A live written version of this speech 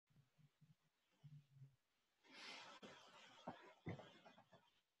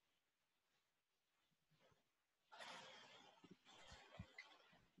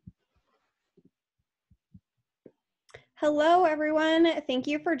Hello, everyone. Thank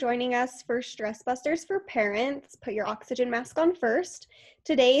you for joining us for Stress Busters for Parents. Put your oxygen mask on first.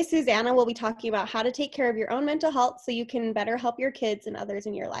 Today, Susanna will be talking about how to take care of your own mental health so you can better help your kids and others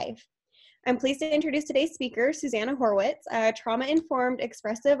in your life. I'm pleased to introduce today's speaker, Susanna Horwitz, a trauma-informed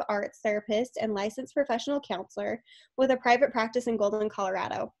expressive arts therapist and licensed professional counselor with a private practice in Golden,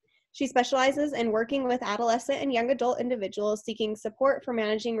 Colorado. She specializes in working with adolescent and young adult individuals seeking support for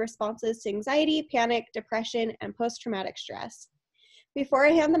managing responses to anxiety, panic, depression, and post-traumatic stress. Before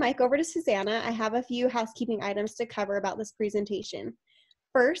I hand the mic over to Susanna, I have a few housekeeping items to cover about this presentation.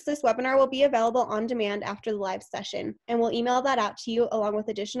 First, this webinar will be available on demand after the live session, and we'll email that out to you along with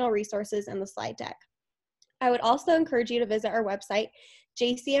additional resources and the slide deck. I would also encourage you to visit our website,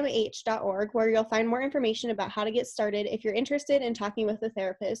 jcmh.org, where you'll find more information about how to get started if you're interested in talking with a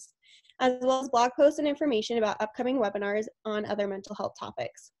therapist, as well as blog posts and information about upcoming webinars on other mental health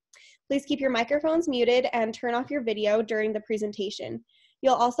topics. Please keep your microphones muted and turn off your video during the presentation.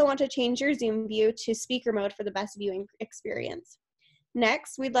 You'll also want to change your Zoom view to speaker mode for the best viewing experience.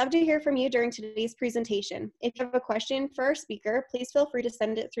 Next, we'd love to hear from you during today's presentation. If you have a question for our speaker, please feel free to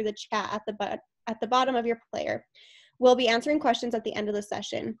send it through the chat at the bottom of your player. We'll be answering questions at the end of the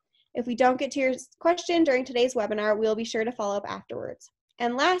session. If we don't get to your question during today's webinar, we'll be sure to follow up afterwards.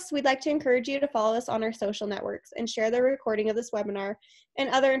 And last, we'd like to encourage you to follow us on our social networks and share the recording of this webinar and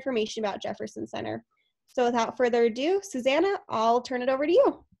other information about Jefferson Center. So without further ado, Susanna, I'll turn it over to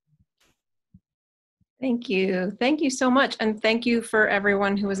you. Thank you. Thank you so much. And thank you for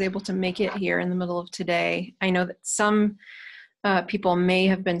everyone who was able to make it here in the middle of today. I know that some people may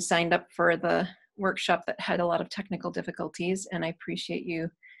have been signed up for the workshop that had a lot of technical difficulties, and I appreciate you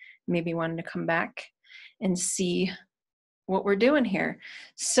maybe wanting to come back and see what we're doing here.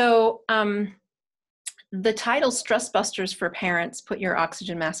 So the title Stress Busters for Parents, Put Your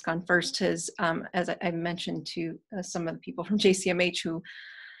Oxygen Mask on First is, as I mentioned to some of the people from JCMH who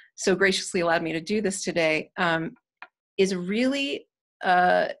so graciously allowed me to do this today, is really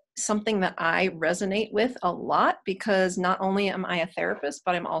something that I resonate with a lot, because not only am I a therapist,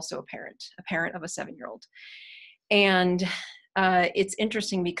 but I'm also a parent of a 7-year-old. And it's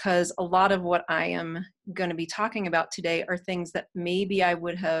interesting because a lot of what I am going to be talking about today are things that maybe I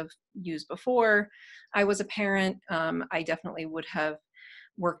would have used before I was a parent. I definitely would have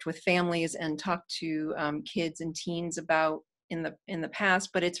worked with families and talked to kids and teens about in the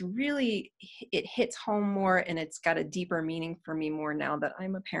past, but it's really, it hits home more, and it's got a deeper meaning for me more now that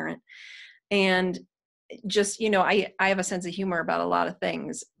I'm a parent. And just, I have a sense of humor about a lot of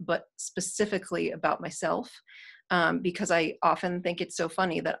things, but specifically about myself, because I often think it's so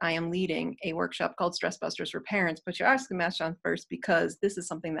funny that I am leading a workshop called Stress Busters for Parents, but you're asking Mask on first because this is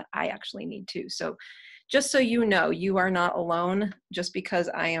something that I actually need too. So just so you know, you are not alone. Just because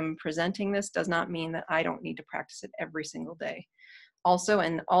I am presenting this does not mean that I don't need to practice it every single day.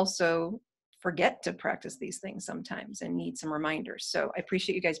 Also forget to practice these things sometimes and need some reminders. So I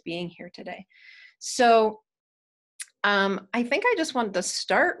appreciate you guys being here today. So I think I just wanted to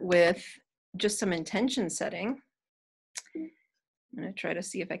start with just some intention setting. I'm going to try to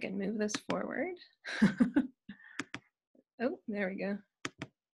see if I can move this forward. Oh, there we go.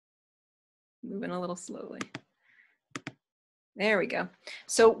 Moving a little slowly. There we go.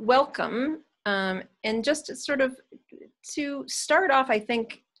 So welcome. And just sort of to start off, I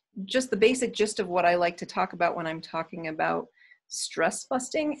think just the basic gist of what I like to talk about when I'm talking about stress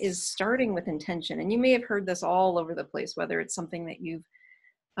busting is starting with intention. And you may have heard this all over the place, whether it's something that you've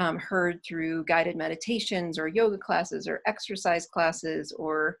heard through guided meditations or yoga classes or exercise classes,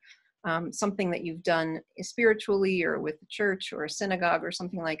 or something that you've done spiritually or with the church or a synagogue or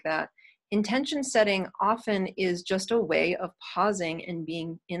something like that. Intention setting often is just a way of pausing and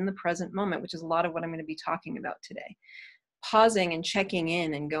being in the present moment, which is a lot of what I'm going to be talking about today. Pausing and checking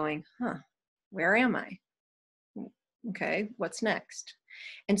in and going, where am I? Okay, what's next?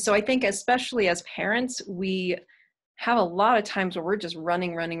 And so I think especially as parents, we have a lot of times where we're just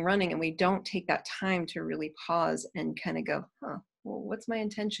running, and we don't take that time to really pause and kind of go, well, what's my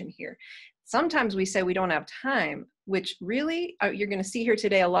intention here? Sometimes we say we don't have time, which really, you're going to see here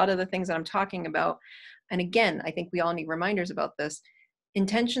today, a lot of the things that I'm talking about. And again, I think we all need reminders about this.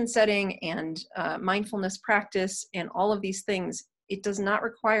 Intention setting and mindfulness practice and all of these things, it does not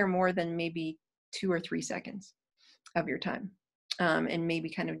require more than maybe 2 or 3 seconds of your time, and maybe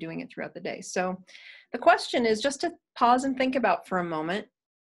kind of doing it throughout the day. So the question is just to pause and think about for a moment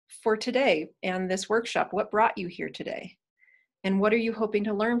for today and this workshop. What brought you here today? And what are you hoping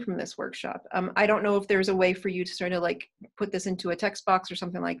to learn from this workshop? I don't know if there's a way for you to sort of like put this into a text box or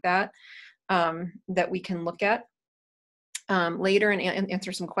something like that, that we can look at. later and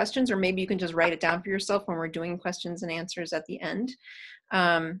answer some questions, or maybe you can just write it down for yourself when we're doing questions and answers at the end.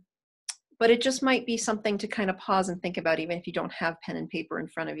 But it just might be something to kind of pause and think about, even if you don't have pen and paper in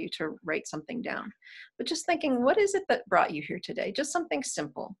front of you to write something down. But just thinking, what is it that brought you here today? Just something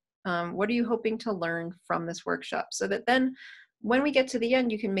simple. What are you hoping to learn from this workshop? So that then when we get to the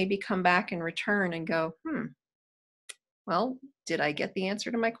end, you can maybe come back and return and go, well, did I get the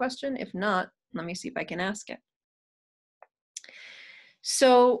answer to my question? If not, let me see if I can ask it.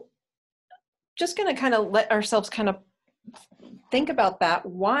 So just going to kind of let ourselves kind of think about that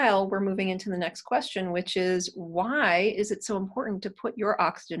while we're moving into the next question, which is, why is it so important to put your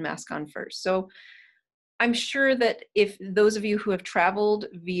oxygen mask on first? So I'm sure that if those of you who have traveled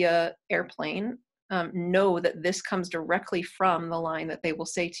via airplane know that this comes directly from the line that they will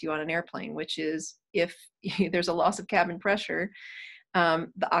say to you on an airplane, which is, if there's a loss of cabin pressure,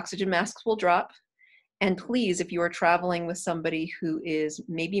 the oxygen masks will drop. And please, if you are traveling with somebody who is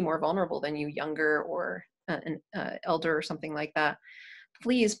maybe more vulnerable than you, younger or an elder or something like that,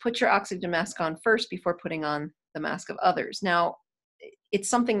 please put your oxygen mask on first before putting on the mask of others. Now, it's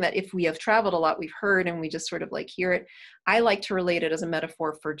something that if we have traveled a lot, we've heard, and we just sort of like hear it. I like to relate it as a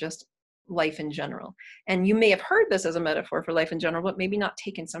metaphor for just life in general. And you may have heard this as a metaphor for life in general, but maybe not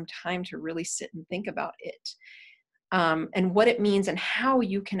taken some time to really sit and think about it. And what it means and how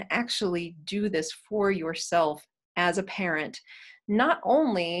you can actually do this for yourself as a parent, not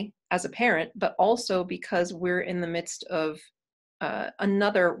only as a parent, but also because we're in the midst of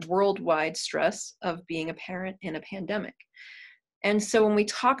another worldwide stress of being a parent in a pandemic. And so when we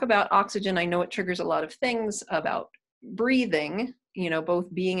talk about oxygen, I know it triggers a lot of things about breathing,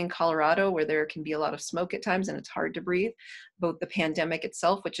 both being in Colorado where there can be a lot of smoke at times and it's hard to breathe, both the pandemic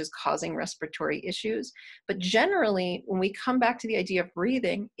itself, which is causing respiratory issues. But generally, when we come back to the idea of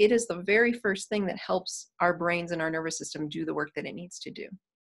breathing, it is the very first thing that helps our brains and our nervous system do the work that it needs to do.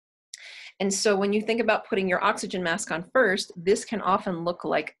 And so when you think about putting your oxygen mask on first, this can often look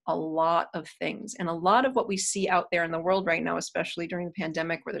like a lot of things. And a lot of what we see out there in the world right now, especially during the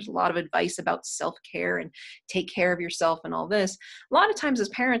pandemic, where there's a lot of advice about self-care and take care of yourself and all this, a lot of times as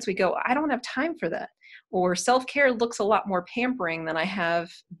parents, we go, I don't have time for that. Or self-care looks a lot more pampering than I have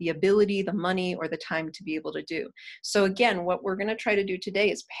the ability, the money, or the time to be able to do. So again, what we're going to try to do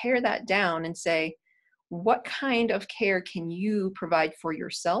today is pare that down and say, what kind of care can you provide for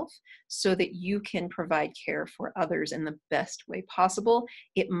yourself so that you can provide care for others in the best way possible?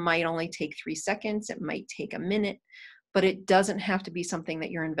 It might only take 3 seconds, it might take a minute, but it doesn't have to be something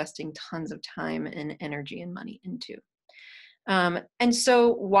that you're investing tons of time and energy and money into. And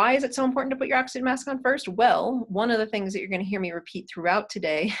so why is it so important to put your oxygen mask on first? Well, one of the things that you're going to hear me repeat throughout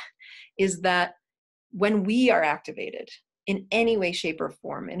today is that when we are activated in any way, shape, or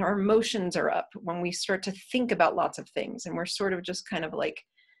form, and our emotions are up, when we start to think about lots of things, and we're sort of just kind of like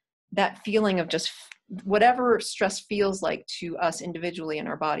that feeling of just whatever stress feels like to us individually in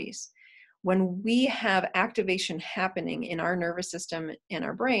our bodies, when we have activation happening in our nervous system and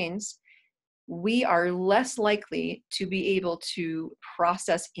our brains, we are less likely to be able to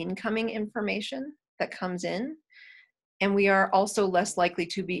process incoming information that comes in. And we are also less likely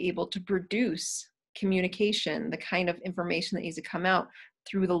to be able to produce communication, the kind of information that needs to come out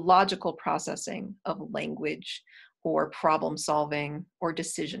through the logical processing of language or problem solving or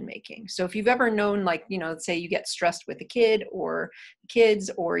decision making. So if you've ever known, like, say you get stressed with a kid or kids,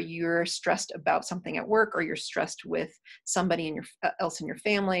 or you're stressed about something at work, or you're stressed with somebody else in your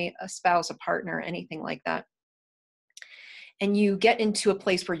family, a spouse, a partner, anything like that, and you get into a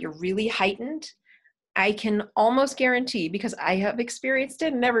place where you're really heightened, I can almost guarantee, because I have experienced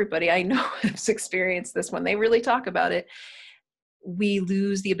it, and everybody I know has experienced this when they really talk about it, we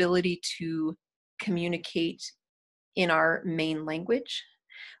lose the ability to communicate in our main language.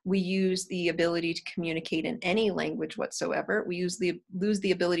 We use the ability to communicate in any language whatsoever. We lose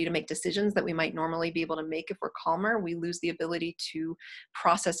the ability to make decisions that we might normally be able to make if we're calmer. We lose the ability to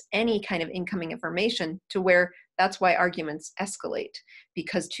process any kind of incoming information, to where that's why arguments escalate,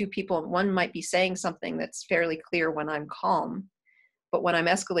 because two people, one might be saying something that's fairly clear when I'm calm, but when I'm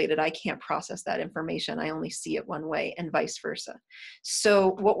escalated, I can't process that information. I only see it one way, and vice versa.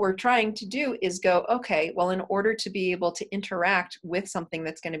 So what we're trying to do is go, okay, well, in order to be able to interact with something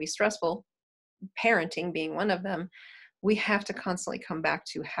that's going to be stressful, parenting being one of them, we have to constantly come back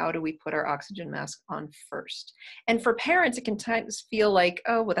to, how do we put our oxygen mask on first? And for parents, it can times feel like,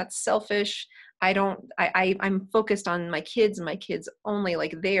 oh, well, that's selfish. I'm focused on my kids and my kids only,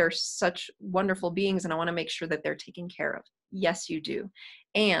 like they are such wonderful beings and I want to make sure that they're taken care of. Yes, you do.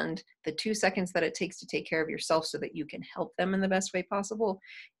 And the 2 seconds that it takes to take care of yourself so that you can help them in the best way possible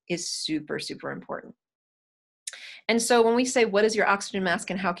is super, super important. And so when we say, what is your oxygen mask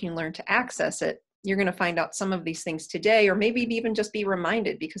and how can you learn to access it? You're going to find out some of these things today, or maybe even just be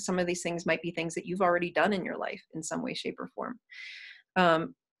reminded, because some of these things might be things that you've already done in your life in some way, shape, or form.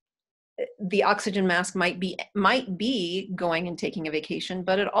 The oxygen mask might be going and taking a vacation,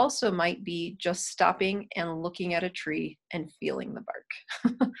 but it also might be just stopping and looking at a tree and feeling the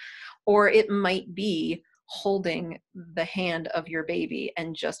bark. Or it might be holding the hand of your baby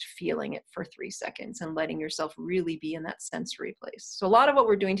and just feeling it for 3 seconds and letting yourself really be in that sensory place. So a lot of what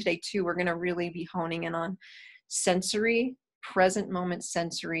we're doing today too, we're going to really be honing in on sensory, present moment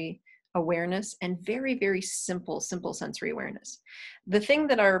sensory awareness, and very, very simple sensory awareness. The thing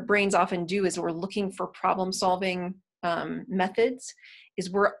that our brains often do is we're looking for problem solving methods, is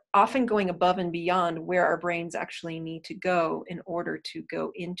we're often going above and beyond where our brains actually need to go in order to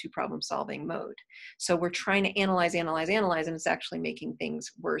go into problem solving mode. So we're trying to analyze, and it's actually making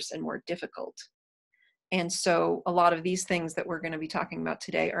things worse and more difficult. And so a lot of these things that we're going to be talking about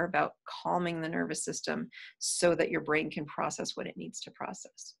today are about calming the nervous system so that your brain can process what it needs to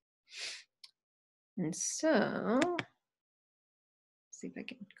process. And so, see if I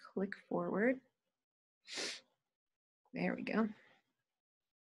can click forward. There we go.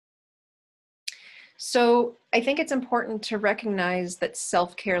 So I think it's important to recognize that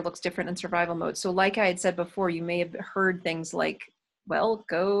self-care looks different in survival mode. So like I had said before, you may have heard things like, well,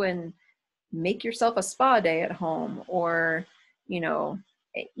 go and make yourself a spa day at home, or, you know,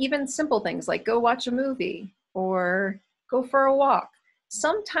 even simple things like go watch a movie or go for a walk.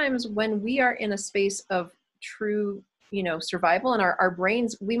 Sometimes when we are in a space of true, you know, survival, and our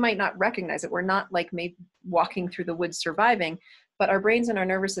brains, we might not recognize it. We're not like maybe walking through the woods surviving, but our brains and our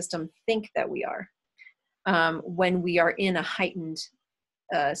nervous system think that we are, when we are in a heightened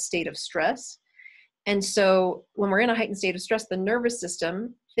state of stress. And so when we're in a heightened state of stress, the nervous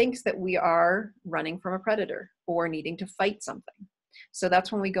system thinks that we are running from a predator or needing to fight something. So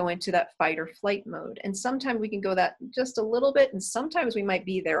that's when we go into that fight or flight mode. And sometimes we can go that just a little bit, and sometimes we might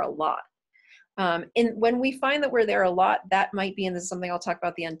be there a lot. And when we find that we're there a lot, that might be, and this is something I'll talk about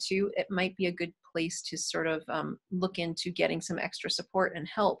at the end too, it might be a good place to sort of look into getting some extra support and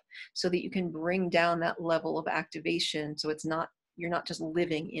help so that you can bring down that level of activation, so it's not, you're not just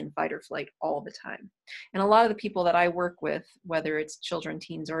living in fight or flight all the time. And a lot of the people that I work with, whether it's children,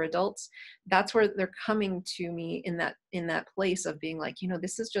 teens, or adults, that's where they're coming to me in that place of being like, you know,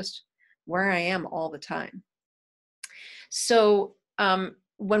 this is just where I am all the time. So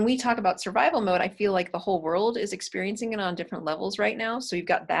when we talk about survival mode, I feel like the whole world is experiencing it on different levels right now. So you've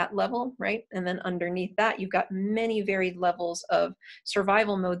got that level, right? And then underneath that, you've got many varied levels of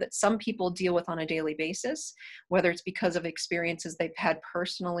survival mode that some people deal with on a daily basis, whether it's because of experiences they've had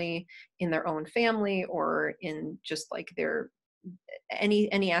personally in their own family or in just like their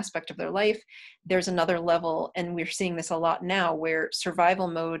any aspect of their life. There's another level, and we're seeing this a lot now, where survival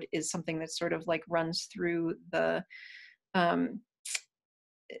mode is something that sort of like runs through the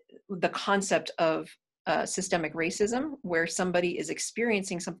concept of systemic racism, where somebody is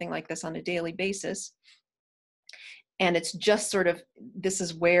experiencing something like this on a daily basis. And it's just sort of, this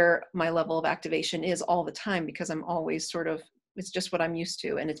is where my level of activation is all the time, because I'm always sort of, it's just what I'm used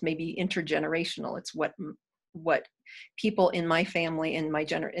to. And it's maybe intergenerational. It's what people in my family and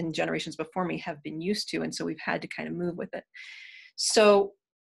in generations before me have been used to. And so we've had to kind of move with it. So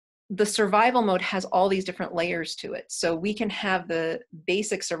the survival mode has all these different layers to it. So we can have the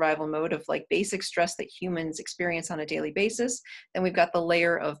basic survival mode of like basic stress that humans experience on a daily basis. Then we've got the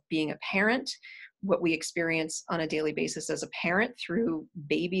layer of being a parent, what we experience on a daily basis as a parent through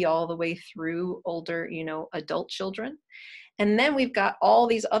baby all the way through older, you know, adult children. And then we've got all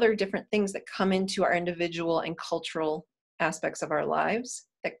these other different things that come into our individual and cultural aspects of our lives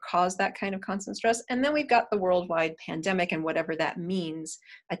that cause that kind of constant stress. And then we've got the worldwide pandemic and whatever that means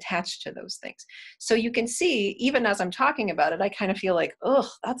attached to those things. So you can see, even as I'm talking about it, I kind of feel like, oh,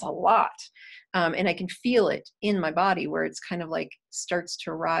 that's a lot. And I can feel it in my body where it's kind of like starts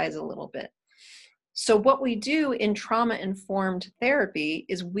to rise a little bit. So what we do in trauma-informed therapy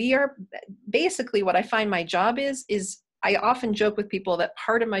is we are basically, what I find my job is I often joke with people that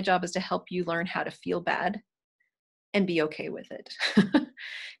part of my job is to help you learn how to feel bad and be okay with it.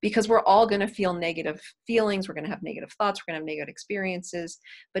 Because we're all going to feel negative feelings. We're going to have negative thoughts. We're going to have negative experiences,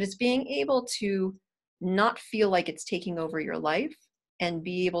 but it's being able to not feel like it's taking over your life and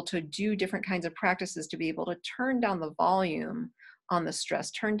be able to do different kinds of practices to be able to turn down the volume on the stress,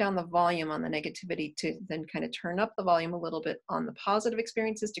 turn down the volume on the negativity to then kind of turn up the volume a little bit on the positive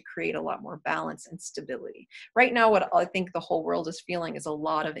experiences to create a lot more balance and stability. Right now, what I think the whole world is feeling is a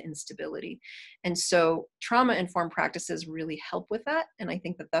lot of instability. And so trauma-informed practices really help with that. And I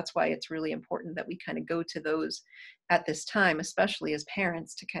think that that's why it's really important that we kind of go to those at this time, especially as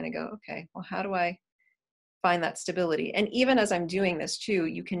parents, to kind of go, okay, well, how do I find that stability? And even as I'm doing this too,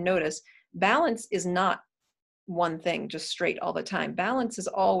 you can notice balance is not one thing just straight all the time. Balance is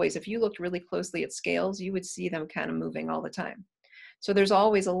always, if you looked really closely at scales, you would see them kind of moving all the time. So there's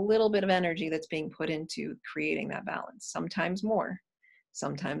always a little bit of energy that's being put into creating that balance, sometimes more,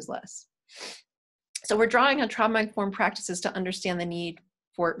 sometimes less. So we're drawing on trauma-informed practices to understand the need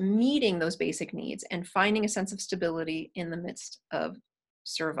for meeting those basic needs and finding a sense of stability in the midst of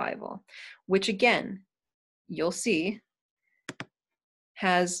survival, which again, you'll see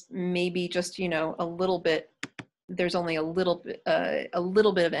has maybe just, you know, a little bit, there's only a little bit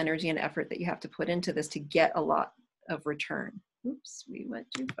of energy and effort that you have to put into this to get a lot of return. Oops, we went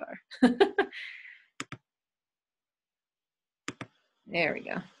too far. There we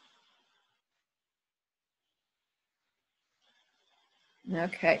go.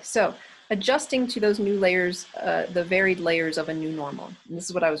 Okay, so adjusting to those new layers, the varied layers of a new normal. And this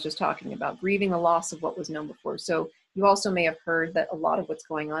is what I was just talking about, grieving the loss of what was known before. So you also may have heard that a lot of what's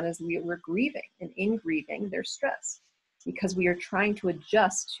going on is we're grieving, and in grieving, there's stress because we are trying to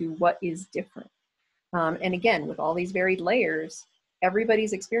adjust to what is different. And again, with all these varied layers,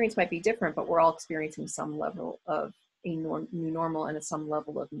 everybody's experience might be different, but we're all experiencing some level of a new normal and some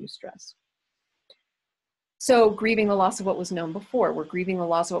level of new stress. So grieving the loss of what was known before. We're grieving the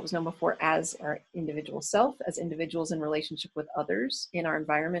loss of what was known before as our individual self, as individuals in relationship with others, in our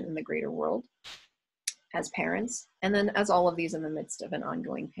environment, in the greater world, as parents, and then as all of these in the midst of an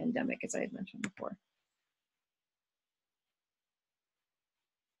ongoing pandemic, as I had mentioned before.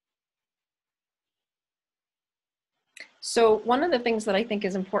 So one of the things that I think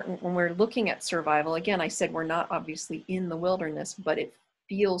is important when we're looking at survival, again, I said we're not obviously in the wilderness, but it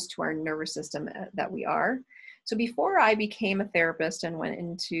feels to our nervous system that we are. So before I became a therapist and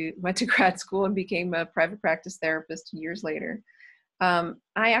went to grad school and became a private practice therapist years later, I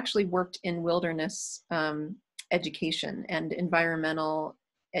actually worked in wilderness education and environmental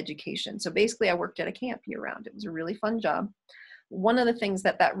education. So basically I worked at a camp year round. It was a really fun job. One of the things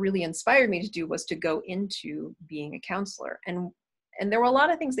that really inspired me to do was to go into being a counselor. And there were a lot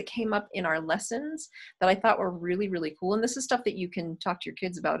of things that came up in our lessons that I thought were really, really cool. And this is stuff that you can talk to your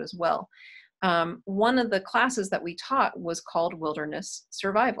kids about as well. One of the classes that we taught was called Wilderness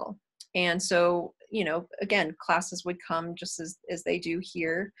Survival. And so, you know, again, classes would come just as they do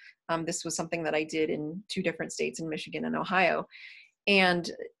here. This was something that I did in 2 different states, in Michigan and Ohio. And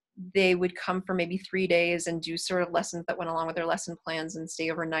they would come for maybe 3 days and do sort of lessons that went along with their lesson plans and stay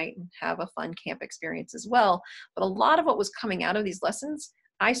overnight and have a fun camp experience as well. But a lot of what was coming out of these lessons,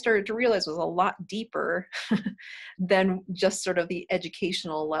 I started to realize was a lot deeper than just sort of the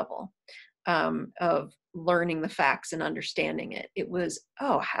educational level of learning the facts and understanding it. It was,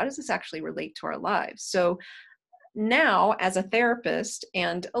 oh, how does this actually relate to our lives? So now as a therapist,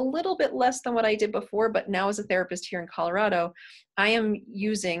 and a little bit less than what I did before, but now as a therapist here in Colorado, I am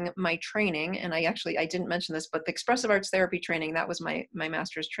using my training, and I didn't mention this, but the expressive arts therapy training, that was my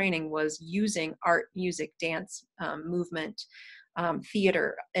master's training, was using art, music, dance, movement,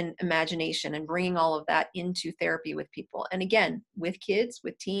 theater, and imagination, and bringing all of that into therapy with people. And again, with kids,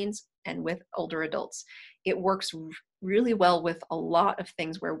 with teens, and with older adults. It works really well with a lot of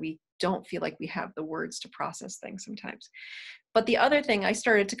things where we don't feel like we have the words to process things sometimes. But the other thing, I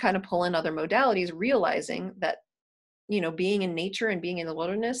started to kind of pull in other modalities, realizing that, you know, being in nature and being in the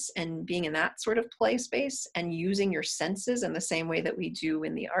wilderness and being in that sort of play space and using your senses in the same way that we do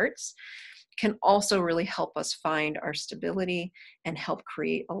in the arts can also really help us find our stability and help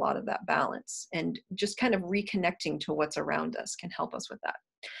create a lot of that balance. And just kind of reconnecting to what's around us can help us with that.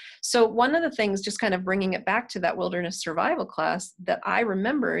 So one of the things, just kind of bringing it back to that wilderness survival class, that I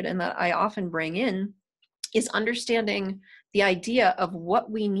remembered and that I often bring in is understanding the idea of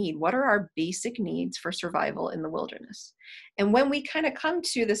what we need. What are our basic needs for survival in the wilderness? And when we kind of come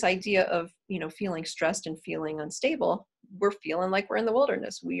to this idea of, you know, feeling stressed and feeling unstable, we're feeling like we're in the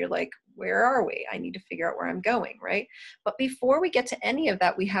wilderness. We are like, where are we? I need to figure out where I'm going, right? But before we get to any of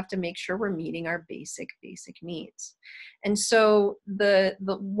that, we have to make sure we're meeting our basic needs. And so the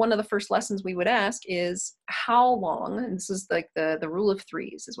one of the first lessons we would ask is, how long, and this is like the rule of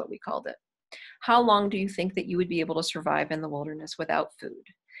 3s is what we called it. How long do you think that you would be able to survive in the wilderness without food?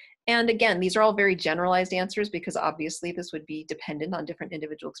 And again, these are all very generalized answers because obviously this would be dependent on different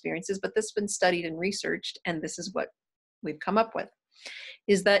individual experiences, but this has been studied and researched, and this is what we've come up with.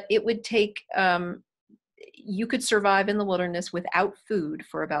 is that it would take, you could survive in the wilderness without food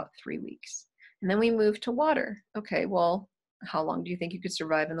for about 3 weeks. And then we moved to water. Okay, well, how long do you think you could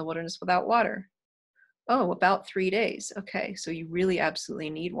survive in the wilderness without water? Oh, about 3 days. Okay, so you really absolutely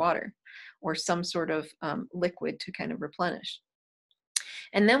need water or some sort of liquid to kind of replenish.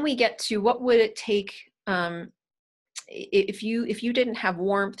 And then we get to what would it take if you didn't have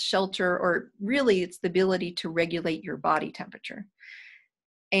warmth, shelter, or really it's the ability to regulate your body temperature.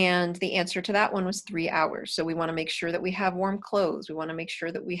 And the answer to that one was 3 hours. So we want to make sure that we have warm clothes. We want to make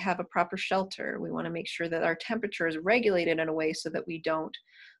sure that we have a proper shelter. We want to make sure that our temperature is regulated in a way so that we don't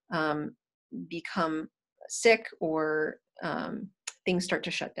become sick or things start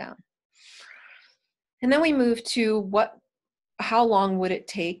to shut down. And then we move to how long would it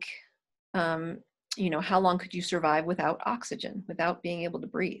take? How long could you survive without oxygen, without being able to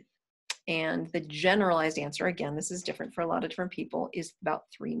breathe? And the generalized answer, again, this is different for a lot of different people, is about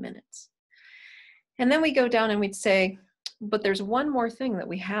 3 minutes. And then we go down and we'd say, but there's one more thing that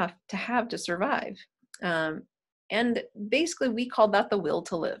we have to survive. And basically we call that the will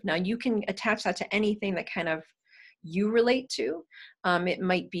to live. Now you can attach that to anything that kind of you relate to. It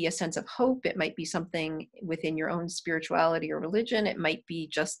might be a sense of hope. It might be something within your own spirituality or religion. It might be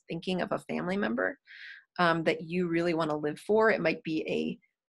just thinking of a family member that you really want to live for. It might be a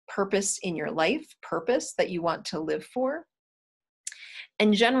purpose in your life, purpose that you want to live for.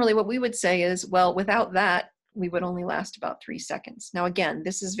 And generally what we would say is, well, without that, we would only last about 3 seconds. Now, again,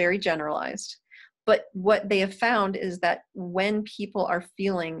 this is very generalized, but what they have found is that when people are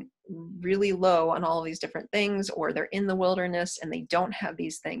feeling really low on all of these different things, or they're in the wilderness and they don't have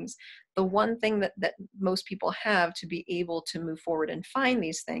these things, the one thing that most people have to be able to move forward and find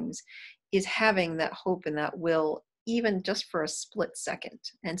these things is having that hope and that will, even just for a split second.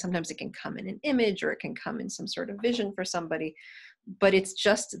 And sometimes it can come in an image or it can come in some sort of vision for somebody, but it's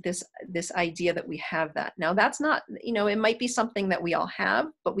just this idea that we have that. Now that's not, it might be something that we all have,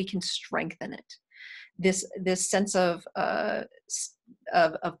 but we can strengthen it. This sense of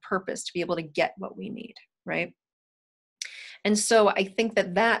purpose to be able to get what we need, right? And so I think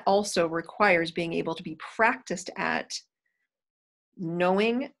that also requires being able to be practiced at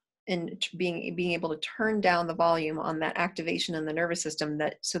knowing and being able to turn down the volume on that activation in the nervous system,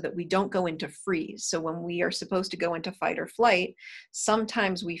 so that we don't go into freeze. So when we are supposed to go into fight or flight,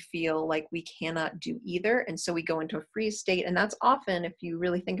 sometimes we feel like we cannot do either. And so we go into a freeze state. And that's often, if you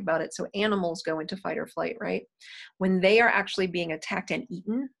really think about it, so animals go into fight or flight, right? When they are actually being attacked and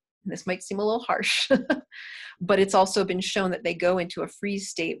eaten, and this might seem a little harsh, but it's also been shown that they go into a freeze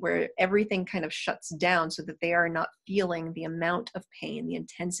state where everything kind of shuts down so that they are not feeling the amount of pain, the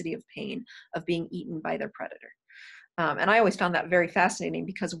intensity of pain of being eaten by their predator. And I always found that very fascinating,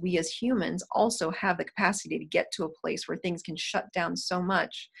 because we as humans also have the capacity to get to a place where things can shut down so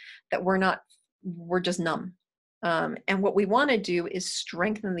much that we're just numb. And what we want to do is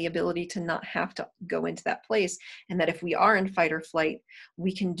strengthen the ability to not have to go into that place. And that if we are in fight or flight,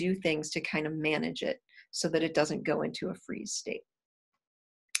 we can do things to kind of manage it so that it doesn't go into a freeze state.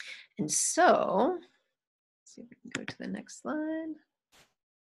 And so, let's see if we can go to the next slide.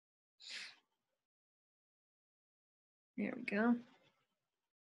 There we go.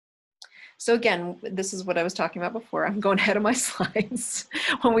 So again, this is what I was talking about before. I'm going ahead of my slides.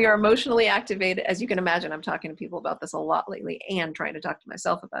 When we are emotionally activated, as you can imagine, I'm talking to people about this a lot lately and trying to talk to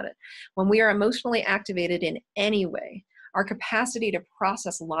myself about it. When we are emotionally activated in any way, our capacity to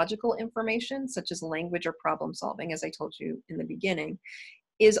process logical information, such as language or problem solving, as I told you in the beginning,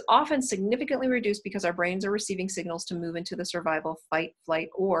 is often significantly reduced because our brains are receiving signals to move into the survival, fight, flight,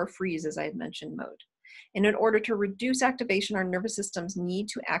 or freeze, as I had mentioned, mode. And in order to reduce activation, our nervous systems need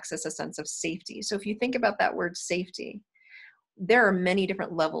to access a sense of safety. So if you think about that word safety, there are many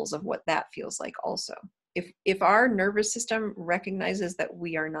different levels of what that feels like also. If our nervous system recognizes that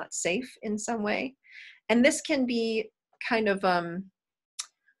we are not safe in some way, and this can be kind of,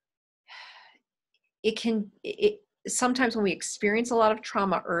 sometimes when we experience a lot of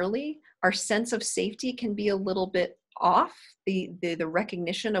trauma early, our sense of safety can be a little bit off, the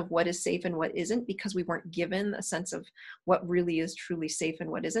recognition of what is safe and what isn't, because we weren't given a sense of what really is truly safe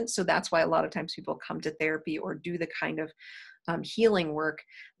and what isn't. So that's why a lot of times people come to therapy or do the kind of healing work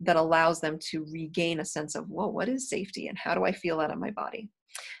that allows them to regain a sense of, whoa, what is safety and how do I feel that in my body?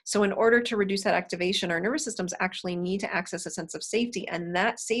 So in order to reduce that activation, our nervous systems actually need to access a sense of safety, and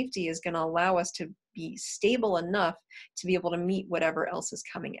that safety is going to allow us to be stable enough to be able to meet whatever else is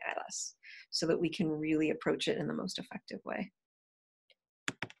coming at us, so that we can really approach it in the most effective way.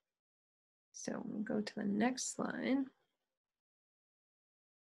 So we'll go to the next slide.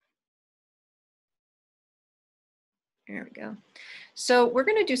 There we go. So we're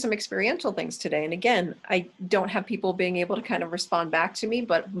going to do some experiential things today. And again, I don't have people being able to kind of respond back to me,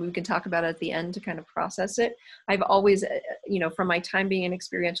 but we can talk about it at the end to kind of process it. I've always, from my time being an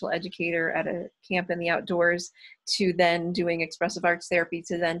experiential educator at a camp in the outdoors to then doing expressive arts therapy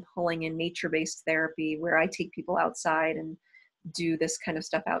to then pulling in nature-based therapy where I take people outside and do this kind of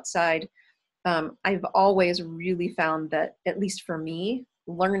stuff outside. I've always really found that, at least for me,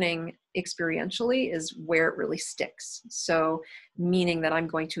 learning experientially is where it really sticks. So meaning that I'm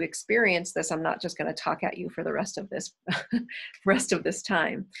going to experience this, I'm not just going to talk at you for the rest of this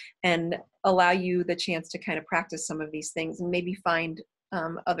time, and allow you the chance to kind of practice some of these things and maybe find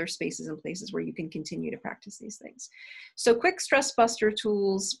other spaces and places where you can continue to practice these things. So quick stress buster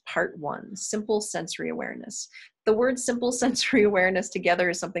tools, part 1, simple sensory awareness. The word simple sensory awareness together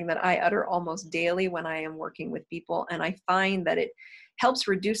is something that I utter almost daily when I am working with people. And I find that it helps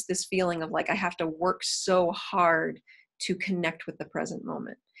reduce this feeling of like I have to work so hard to connect with the present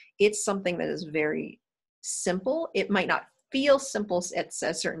moment. It's something that is very simple. It might not feel simple at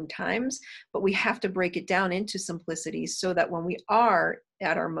certain times, but we have to break it down into simplicities so that when we are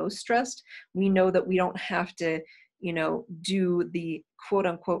at our most stressed, we know that we don't have to, do the quote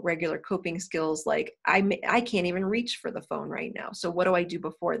unquote regular coping skills. Like I can't even reach for the phone right now. So what do I do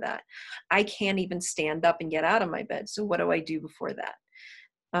before that? I can't even stand up and get out of my bed. So what do I do before that?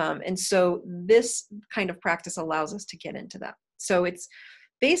 And so this kind of practice allows us to get into that. So it's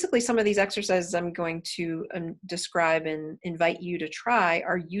basically some of these exercises I'm going to describe and invite you to try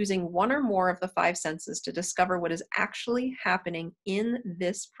are using one or more of the 5 senses to discover what is actually happening in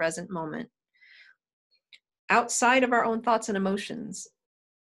this present moment, outside of our own thoughts and emotions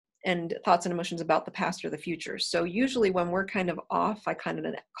about the past or the future. So usually when we're kind of off, I kind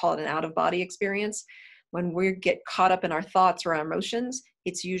of call it an out-of-body experience. When we get caught up in our thoughts or our emotions,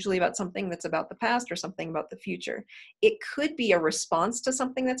 it's usually about something that's about the past or something about the future. It could be a response to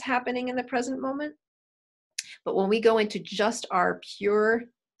something that's happening in the present moment. But when we go into just our pure,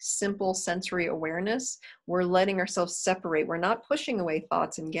 simple sensory awareness, we're letting ourselves separate. We're not pushing away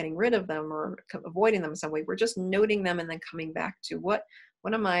thoughts and getting rid of them or avoiding them in some way. We're just noting them and then coming back to what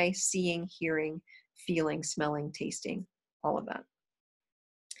am I seeing, hearing, feeling, smelling, tasting, all of that.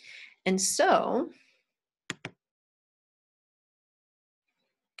 And so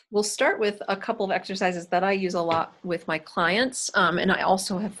we'll start with a couple of exercises that I use a lot with my clients. And I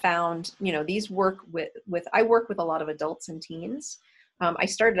also have found, these work I work with a lot of adults and teens. I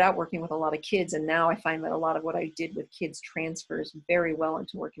started out working with a lot of kids, and now I find that a lot of what I did with kids transfers very well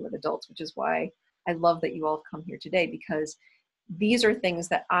into working with adults, which is why I love that you all have come here today, because these are things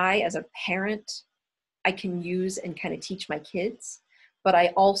that I, as a parent, I can use and kind of teach my kids. But I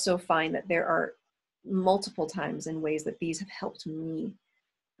also find that there are multiple times in ways that these have helped me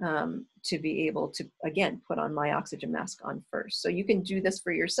to be able to, again, put on my oxygen mask on first. So you can do this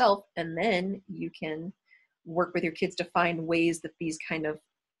for yourself, and then you can work with your kids to find ways that these kind of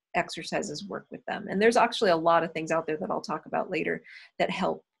exercises work with them. And there's actually a lot of things out there that I'll talk about later that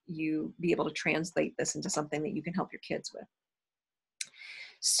help you be able to translate this into something that you can help your kids with.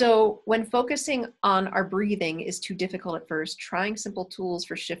 So when focusing on our breathing is too difficult at first, trying simple tools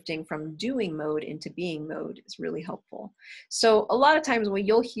for shifting from doing mode into being mode is really helpful. So a lot of times what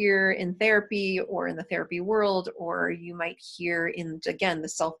you'll hear in therapy or in the therapy world, or you might hear in, again, the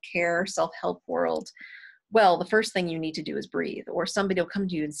self-care, self-help world, well, the first thing you need to do is breathe. Or somebody will come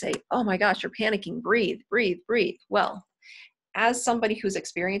to you and say, oh my gosh, you're panicking, breathe, breathe, breathe. Well, as somebody who's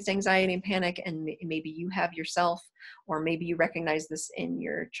experienced anxiety and panic, and maybe you have yourself, or maybe you recognize this in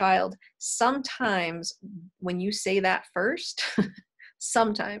your child, sometimes when you say that first,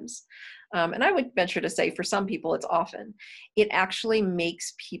 sometimes, and I would venture to say for some people it's often, it actually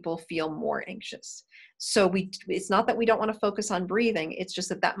makes people feel more anxious. So it's not that we don't want to focus on breathing, it's just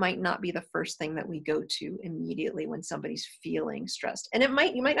that might not be the first thing that we go to immediately when somebody's feeling stressed. And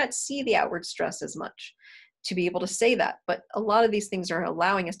you might not see the outward stress as much to be able to say that, but a lot of these things are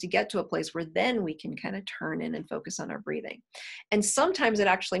allowing us to get to a place where then we can kind of turn in and focus on our breathing. And sometimes it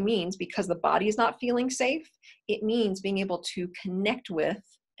actually means, because the body is not feeling safe, it means being able to connect with,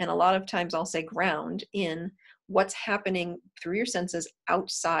 and a lot of times I'll say ground in, what's happening through your senses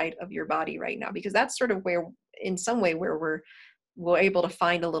outside of your body right now, because that's sort of where, in some way, where we're able to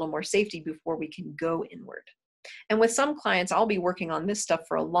find a little more safety before we can go inward. And with some clients, I'll be working on this stuff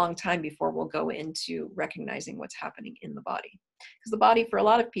for a long time before we'll go into recognizing what's happening in the body. Because the body, for a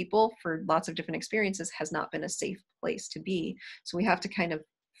lot of people, for lots of different experiences, has not been a safe place to be. So we have to kind of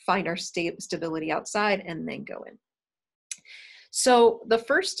find our stability outside and then go in. So the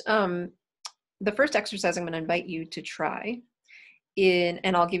first exercise I'm going to invite you to try,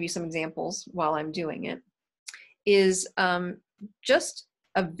 and I'll give you some examples while I'm doing it, is just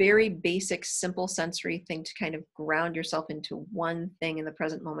a very basic, simple sensory thing to kind of ground yourself into one thing in the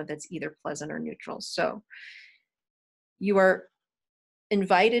present moment that's either pleasant or neutral. So you are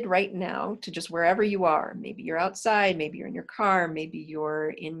invited right now to just wherever you are. Maybe you're outside, maybe you're in your car, maybe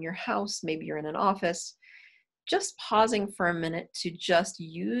you're in your house, maybe you're in an office. Just pausing for a minute to just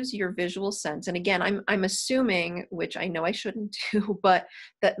use your visual sense. And again, I'm assuming, which I know I shouldn't do, but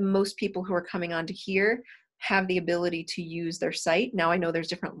that most people who are coming on to here have the ability to use their sight. Now I know there's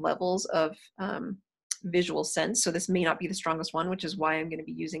different levels of visual sense, so this may not be the strongest one, which is why I'm going to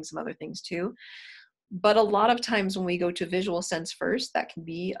be using some other things too. But a lot of times when we go to visual sense first, that can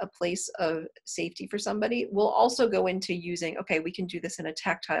be a place of safety for somebody. We'll also go into using, okay, we can do this in a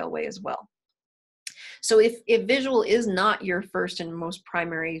tactile way as well. So if visual is not your first and most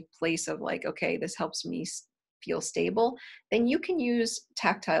primary place of like, okay, this helps me feel stable, then you can use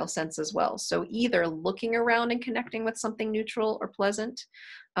tactile sense as well. So either looking around and connecting with something neutral or pleasant,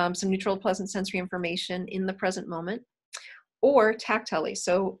 some neutral, pleasant sensory information in the present moment, or tactilely.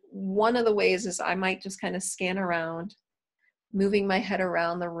 So one of the ways is I might just kind of scan around, moving my head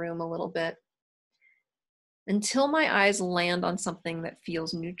around the room a little bit until my eyes land on something that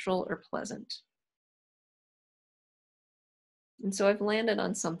feels neutral or pleasant. And so I've landed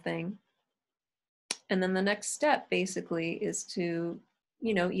on something. And then the next step basically is to,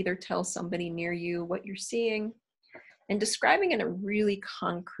 either tell somebody near you what you're seeing and describing in a really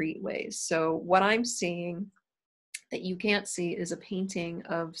concrete way. So what I'm seeing that you can't see is a painting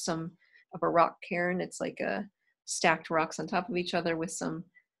of a rock cairn. It's like a stacked rocks on top of each other with some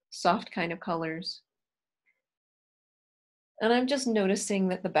soft kind of colors. And I'm just noticing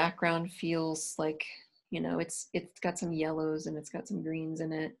that the background feels like, it's got some yellows and it's got some greens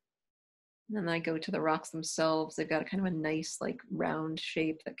in it. And then I go to the rocks themselves. They've got a kind of a nice like round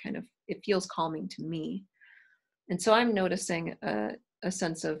shape that kind of, it feels calming to me. And so I'm noticing a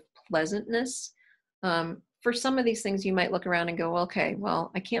sense of pleasantness. For some of these things, you might look around and go, okay, well,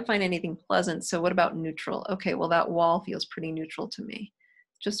 I can't find anything pleasant. So what about neutral? Okay, well, that wall feels pretty neutral to me.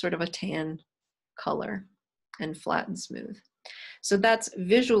 Just sort of a tan color and flat and smooth. So that's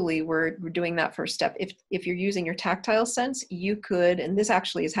visually, we're doing that first step. If you're using your tactile sense, you could, and this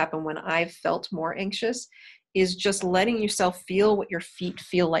actually has happened when I've felt more anxious, is just letting yourself feel what your feet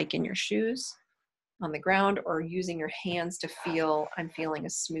feel like in your shoes on the ground, or using your hands to feel, I'm feeling a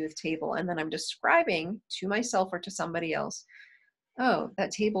smooth table. And then I'm describing to myself or to somebody else, oh, that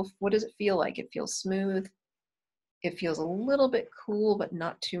table, what does it feel like? It feels smooth. It feels a little bit cool, but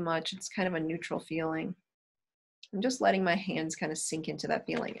not too much. It's kind of a neutral feeling. I'm just letting my hands kind of sink into that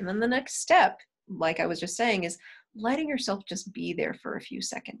feeling. And then the next step, like I was just saying, is letting yourself just be there for a few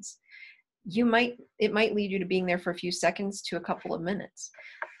seconds. It might lead you to being there for a few seconds to a couple of minutes,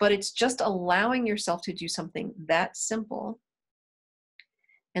 but it's just allowing yourself to do something that simple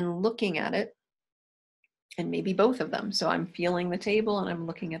and looking at it, and maybe both of them. So I'm feeling the table and I'm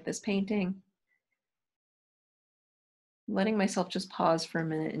looking at this painting, letting myself just pause for a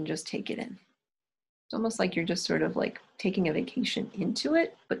minute and just take it in. It's almost like you're just sort of like taking a vacation into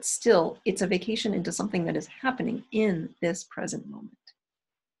it, but still it's a vacation into something that is happening in this present moment.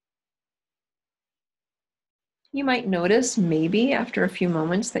 You might notice maybe after a few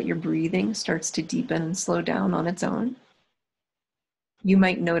moments that your breathing starts to deepen and slow down on its own. You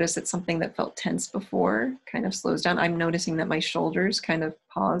might notice that something that felt tense before kind of slows down. I'm noticing that my shoulders kind of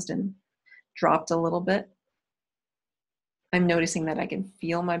paused and dropped a little bit. I'm noticing that I can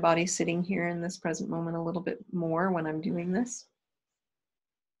feel my body sitting here in this present moment a little bit more when I'm doing this.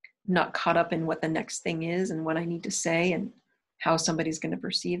 I'm not caught up in what the next thing is and what I need to say and how somebody's going to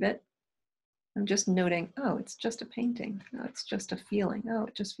perceive it. I'm just noting, oh, it's just a painting. Oh, it's just a feeling. Oh,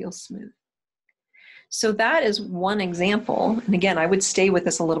 it just feels smooth. So that is one example. And again, I would stay with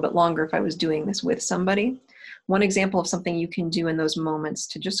this a little bit longer if I was doing this with somebody. One example of something you can do in those moments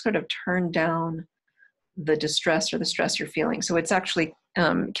to just sort of turn down the distress or the stress you're feeling. So it's actually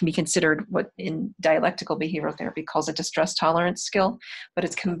can be considered what in dialectical behavioral therapy calls a distress tolerance skill, but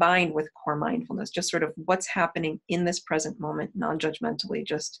it's combined with core mindfulness, just sort of what's happening in this present moment, non-judgmentally,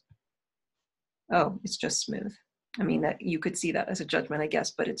 just, oh, it's just smooth. I mean, that you could see that as a judgment, I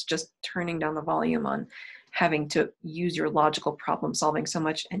guess, but it's just turning down the volume on having to use your logical problem solving so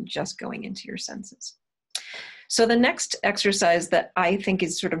much and just going into your senses. So the next exercise that I think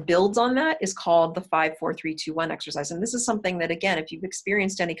is sort of builds on that is called the 5, 4, 3, 2, 1 exercise. And this is something that, again, if you've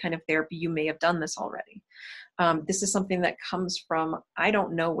experienced any kind of therapy, you may have done this already. This is something that comes from, I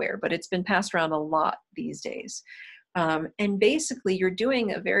don't know where, but it's been passed around a lot these days. And basically you're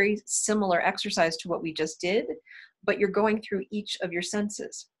doing a very similar exercise to what we just did, but you're going through each of your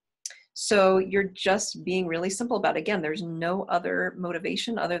senses. So you're just being really simple about it. Again, there's no other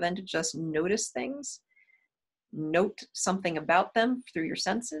motivation other than to just notice things, note something about them through your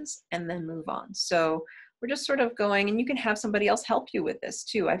senses, and then move on. So we're just sort of going, and you can have somebody else help you with this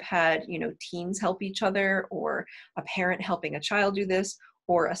too. I've had, teens help each other, or a parent helping a child do this,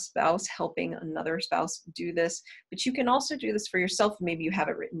 or a spouse helping another spouse do this. But you can also do this for yourself. Maybe you have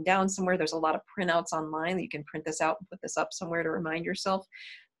it written down somewhere. There's a lot of printouts online that you can print this out and put this up somewhere to remind yourself.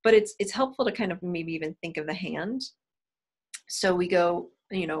 But it's helpful to kind of maybe even think of the hand. So we go,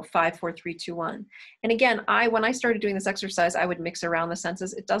 5, 4, 3, 2, 1. And again, when I started doing this exercise, I would mix around the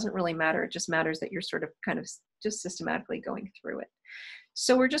senses. It doesn't really matter. It just matters that you're sort of kind of just systematically going through it.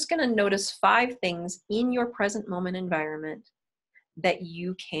 So we're just going to notice 5 things in your present moment environment that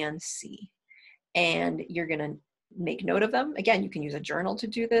you can see. And you're going to make note of them. Again, you can use a journal to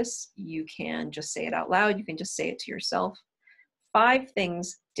do this. You can just say it out loud. You can just say it to yourself. 5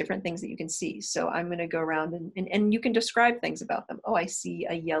 things, different things that you can see. So I'm going to go around and you can describe things about them. Oh, I see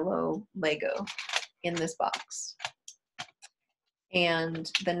a yellow Lego in this box.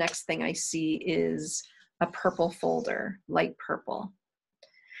 And the next thing I see is a purple folder, light purple.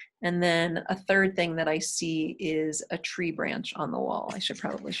 And then a third thing that I see is a tree branch on the wall. I should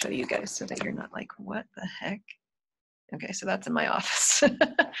probably show you guys so that you're not like, what the heck? Okay, so that's in my office.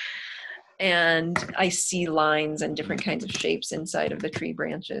 And I see lines and different kinds of shapes inside of the tree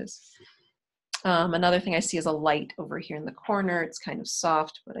branches. Another thing I see is a light over here in the corner. It's kind of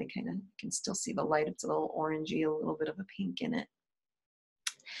soft, but I kind of can still see the light. It's a little orangey, a little bit of a pink in it.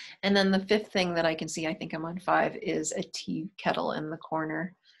 And then the 5th thing that I can see, I think I'm on 5, is a tea kettle in the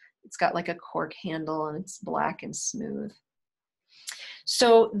corner. It's got like a cork handle and it's black and smooth.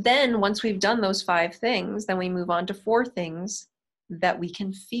 So then once we've done those 5 things, then we move on to 4 things that we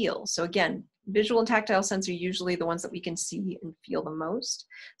can feel. So again, visual and tactile sense are usually the ones that we can see and feel the most.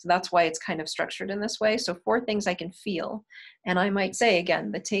 So that's why it's kind of structured in this way. So 4 things I can feel. And I might say, again,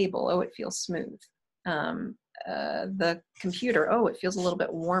 the table, oh, it feels smooth. The computer, oh, it feels a little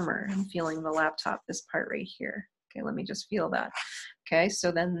bit warmer. I'm feeling the laptop, this part right here. Okay, let me just feel that. Okay,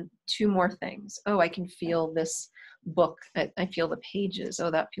 so then 2 more things. Oh, I can feel this book. I feel the pages.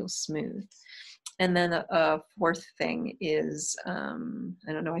 Oh, that feels smooth. And then a 4th thing is, I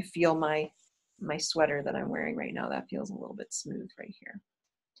don't know, I feel my sweater that I'm wearing right now. That feels a little bit smooth right here.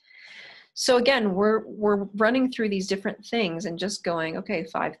 So again, we're running through these different things and just going, okay,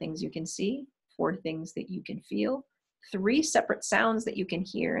 5 things you can see, 4 things that you can feel, 3 separate sounds that you can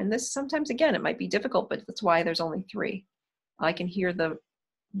hear. And this sometimes, again, it might be difficult, but that's why there's only 3. I can hear the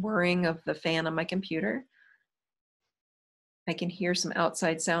whirring of the fan on my computer. I can hear some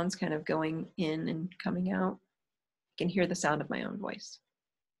outside sounds kind of going in and coming out. I can hear the sound of my own voice.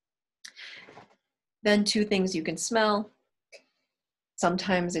 Then 2 things you can smell.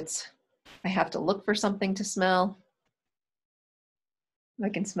 Sometimes I have to look for something to smell. I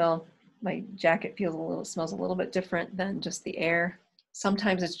can smell my jacket smells a little bit different than just the air.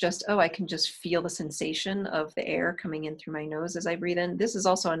 Sometimes it's just, oh, I can just feel the sensation of the air coming in through my nose as I breathe in. This is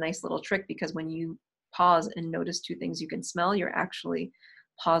also a nice little trick because when you pause and notice 2 things you can smell, you're actually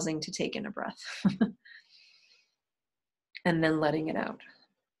pausing to take in a breath and then letting it out.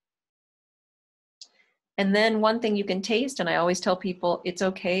 And then 1 thing you can taste, and I always tell people it's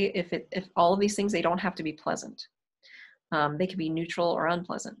okay if all of these things, they don't have to be pleasant. They can be neutral or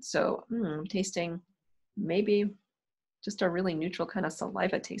unpleasant. So tasting maybe just a really neutral kind of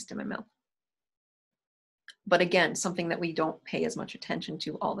saliva taste in my mouth. But again, something that we don't pay as much attention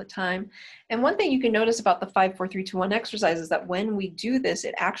to all the time. And 1 thing you can notice about the 5, 4, 3, 2, 1 exercise is that when we do this,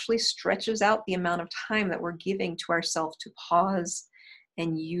 it actually stretches out the amount of time that we're giving to ourselves to pause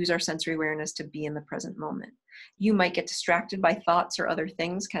and use our sensory awareness to be in the present moment. You might get distracted by thoughts or other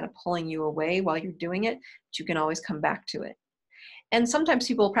things kind of pulling you away while you're doing it, but you can always come back to it. And sometimes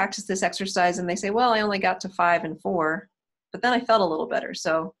people practice this exercise and they say, well, I only got to 5 and 4, but then I felt a little better.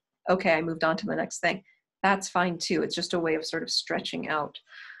 So, okay, I moved on to the next thing. That's fine too. It's just a way of sort of stretching out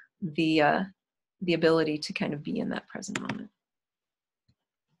the ability to kind of be in that present moment.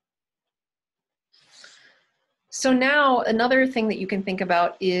 So now another thing that you can think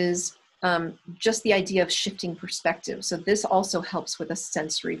about is just the idea of shifting perspective. So this also helps with a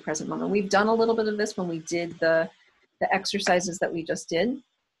sensory present moment. We've done a little bit of this when we did the exercises that we just did.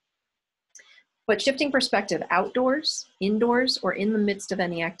 But shifting perspective outdoors, indoors, or in the midst of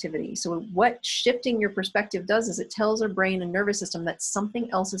any activity. So what shifting your perspective does is it tells our brain and nervous system that something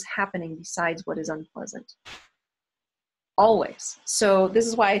else is happening besides what is unpleasant. Always. So this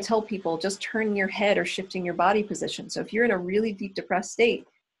is why I tell people just turning your head or shifting your body position. So if you're in a really deep depressed state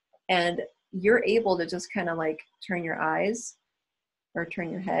and you're able to just kind of like turn your eyes or turn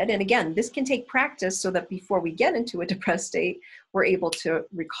your head. And again, this can take practice so that before we get into a depressed state, we're able to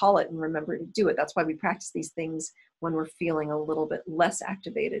recall it and remember to do it. That's why we practice these things when we're feeling a little bit less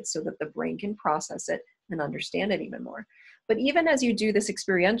activated, so that the brain can process it and understand it even more. But even as you do this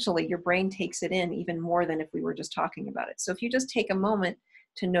experientially, your brain takes it in even more than if we were just talking about it. So if you just take a moment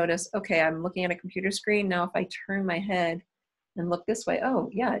to notice, okay, I'm looking at a computer screen. Now, if I turn my head and look this way, oh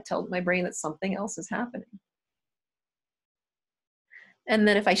yeah, it tells my brain that something else is happening. And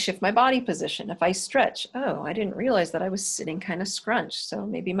then if I shift my body position, if I stretch, oh, I didn't realize that I was sitting kind of scrunched. So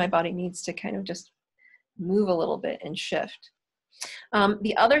maybe my body needs to kind of just move a little bit and shift.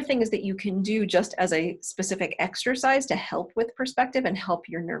 The other thing is that you can do, just as a specific exercise to help with perspective and help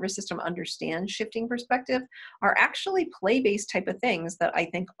your nervous system understand shifting perspective, are actually play-based type of things that I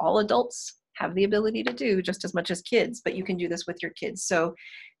think all adults have the ability to do just as much as kids, but you can do this with your kids. So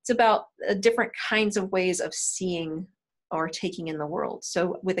it's about different kinds of ways of seeing or taking in the world.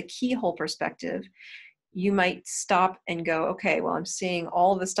 So with a keyhole perspective, you might stop and go, okay, well, I'm seeing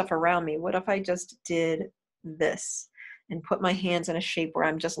all this stuff around me. What if I just did this and put my hands in a shape where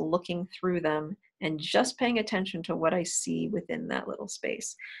I'm just looking through them and just paying attention to what I see within that little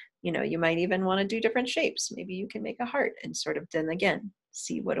space? You know, you might even want to do different shapes. Maybe you can make a heart and sort of then again,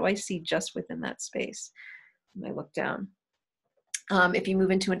 see, what do I see just within that space? And I look down. If you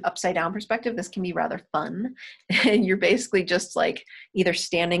move into an upside down perspective, this can be rather fun. And you're basically just like either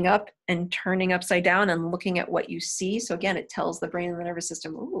standing up and turning upside down and looking at what you see. So again, it tells the brain and the nervous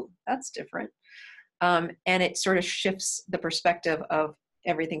system, ooh, that's different. And it sort of shifts the perspective of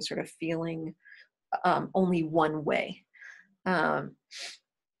everything sort of feeling only one way.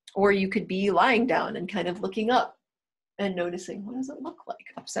 Or you could be lying down and kind of looking up and noticing, what does it look like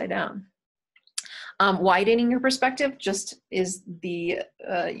upside down? Widening your perspective just is the,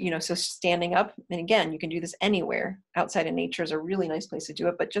 so standing up, and again, you can do this anywhere. Outside of nature is a really nice place to do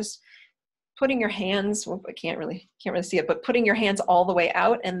it, but just putting your hands, well, I can't really see it, but putting your hands all the way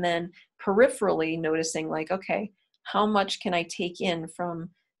out and then peripherally noticing like, okay, how much can I take in from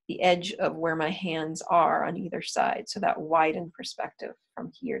the edge of where my hands are on either side? So that widened perspective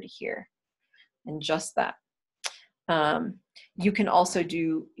from here to here, and just that. You can also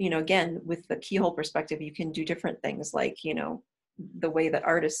do, again, with the keyhole perspective, you can do different things like, the way that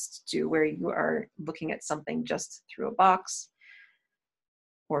artists do, where you are looking at something just through a box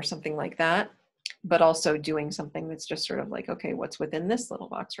or something like that, but also doing something that's just sort of like, okay, what's within this little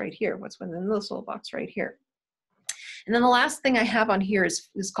box right here? What's within this little box right here? And then the last thing I have on here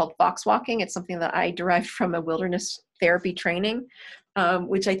is called fox walking. It's something that I derived from a wilderness therapy training,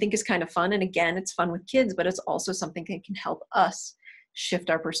 which I think is kind of fun. And again, it's fun with kids, but it's also something that can help us shift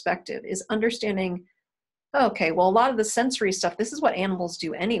our perspective, is understanding, okay, well, a lot of the sensory stuff, this is what animals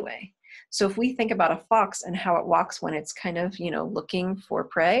do anyway. So if we think about a fox and how it walks when it's kind of, looking for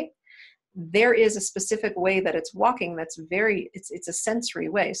prey, there is a specific way that it's walking that's it's a sensory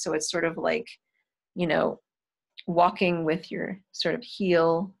way. So it's sort of like, walking with your sort of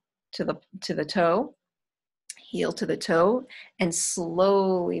heel to the toe, and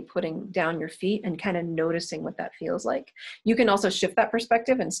slowly putting down your feet and kind of noticing what that feels like. You can also shift that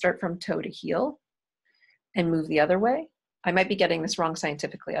perspective and start from toe to heel and move the other way. I might be getting this wrong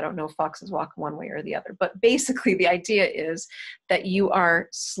scientifically. I don't know if foxes walk one way or the other, but basically the idea is that you are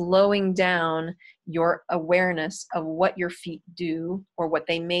slowing down your awareness of what your feet do or what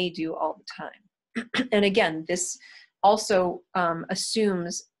they may do all the time. And again, this also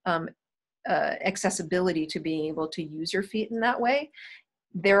assumes accessibility to being able to use your feet in that way.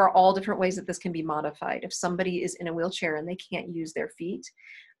 There are all different ways that this can be modified. If somebody is in a wheelchair and they can't use their feet,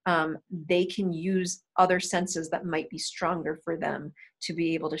 they can use other senses that might be stronger for them to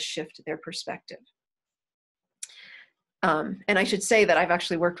be able to shift their perspective. And I should say that I've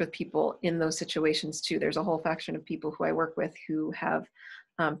actually worked with people in those situations too. There's a whole faction of people who I work with who have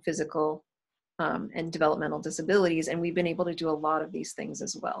physical and developmental disabilities, and we've been able to do a lot of these things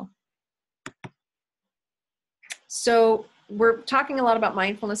as well. So we're talking a lot about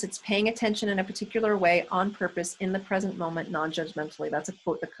mindfulness. It's paying attention in a particular way on purpose in the present moment, non-judgmentally. That's a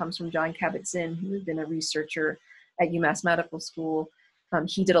quote that comes from Jon Kabat-Zinn, who has been a researcher at UMass Medical School.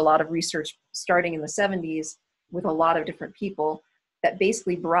 He did a lot of research starting in the 70s with a lot of different people that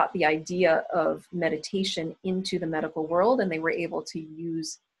basically brought the idea of meditation into the medical world, and they were able to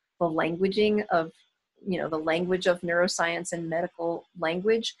use the languaging of, the language of neuroscience and medical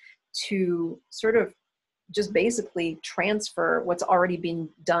language to sort of just basically transfer what's already been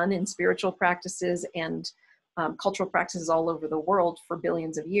done in spiritual practices and cultural practices all over the world for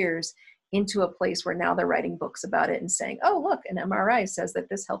billions of years into a place where now they're writing books about it and saying, oh, look, an MRI says that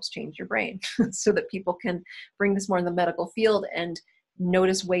this helps change your brain so that people can bring this more in the medical field and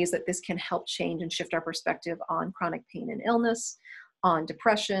notice ways that this can help change and shift our perspective on chronic pain and illness, on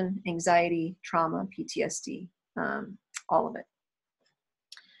depression, anxiety, trauma, PTSD, all of it.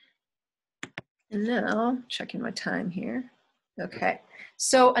 And now, checking my time here. Okay,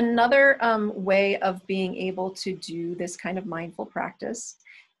 so another way of being able to do this kind of mindful practice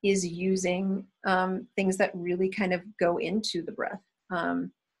is using things that really kind of go into the breath.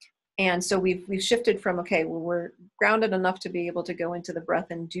 And so we've shifted from, okay, well, we're grounded enough to be able to go into the breath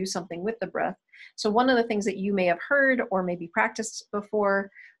and do something with the breath. So one of the things that you may have heard or maybe practiced before,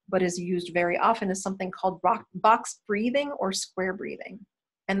 but is used very often, is something called box breathing or square breathing.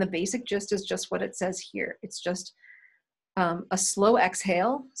 And the basic gist is just what it says here. It's just a slow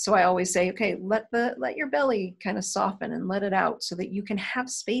exhale. So I always say, okay, let your belly kind of soften and let it out so that you can have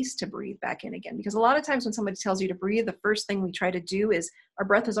space to breathe back in again. Because a lot of times when somebody tells you to breathe, the first thing we try to do is our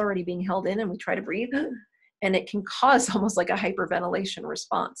breath is already being held in and we try to breathe, and it can cause almost like a hyperventilation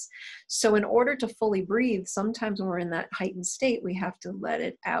response. So in order to fully breathe, sometimes when we're in that heightened state, we have to let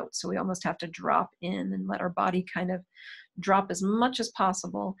it out. So we almost have to drop in and let our body kind of drop as much as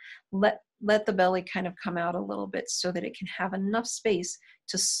possible. Let the belly kind of come out a little bit so that it can have enough space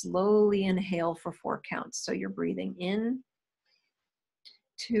to slowly inhale for 4 counts. So you're breathing in,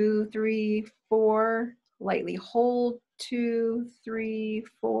 2, 3, 4, lightly hold, 2, 3,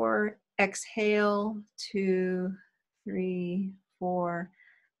 4, exhale, 2, 3, 4,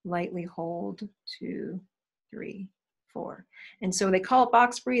 lightly hold, 2, 3, 4. And so they call it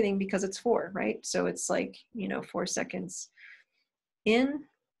box breathing because it's 4, right? So it's like, 4 seconds in,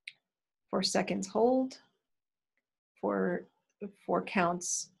 4 seconds hold, 4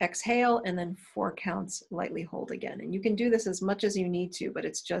 counts exhale, and then 4 counts lightly hold again. And you can do this as much as you need to, but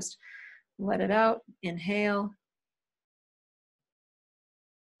it's just let it out, inhale,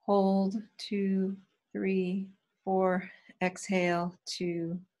 hold, 2, 3, 4, exhale,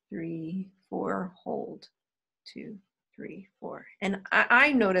 2, 3, 4, hold, 2, 3, 4. And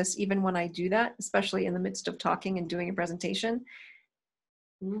I notice even when I do that, especially in the midst of talking and doing a presentation,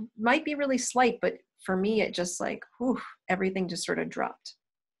 might be really slight, but for me, it just like, whew, everything just sort of dropped.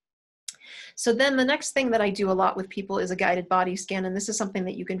 So then the next thing that I do a lot with people is a guided body scan. And this is something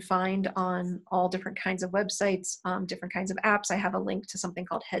that you can find on all different kinds of websites, different kinds of apps. I have a link to something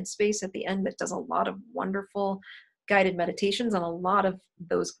called Headspace at the end that does a lot of wonderful guided meditations. And a lot of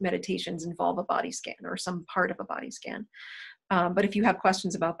those meditations involve a body scan or some part of a body scan. But if you have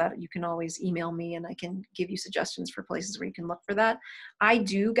questions about that, you can always email me and I can give you suggestions for places where you can look for that. I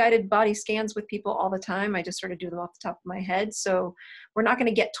do guided body scans with people all the time. I just sort of do them off the top of my head. So we're not going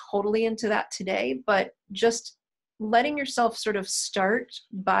to get totally into that today, but just letting yourself sort of start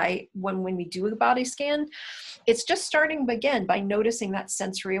by when we do a body scan, it's just starting again by noticing that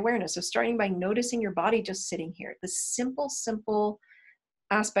sensory awareness. So starting by noticing your body just sitting here, the simple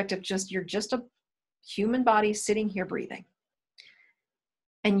aspect of you're just a human body sitting here breathing.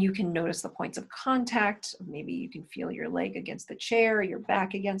 And you can notice the points of contact. Maybe you can feel your leg against the chair, or your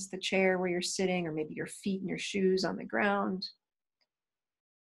back against the chair where you're sitting, or maybe your feet and your shoes on the ground.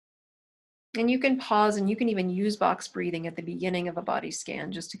 And you can pause, and you can even use box breathing at the beginning of a body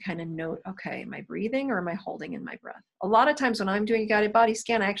scan just to kind of note, okay, am I breathing or am I holding in my breath? A lot of times when I'm doing a guided body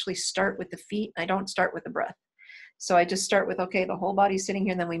scan, I actually start with the feet. I don't start with the breath. So I just start with, okay, the whole body's sitting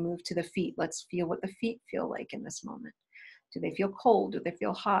here, and then we move to the feet. Let's feel what the feet feel like in this moment. Do they feel cold? Do they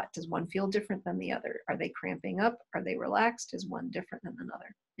feel hot? Does one feel different than the other? Are they cramping up? Are they relaxed? Is one different than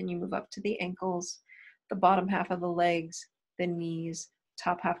another? And you move up to the ankles, the bottom half of the legs, the knees,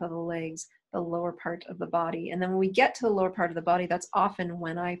 top half of the legs, the lower part of the body. And then when we get to the lower part of the body, that's often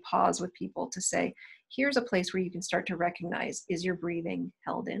when I pause with people to say, here's a place where you can start to recognize, is your breathing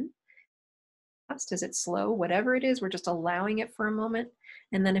held in? Is it slow? Whatever it is, we're just allowing it for a moment.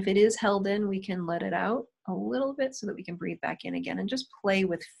 And then if it is held in, we can let it out a little bit so that we can breathe back in again and just play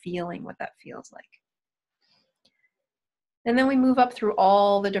with feeling what that feels like. And then we move up through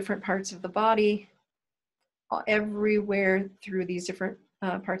all the different parts of the body, everywhere through these different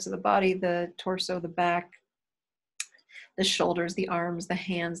parts of the body, the torso, the back, the shoulders, the arms, the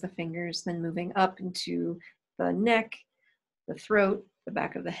hands, the fingers, then moving up into the neck, the throat, the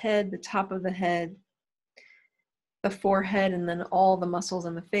back of the head, the top of the head, the forehead, and then all the muscles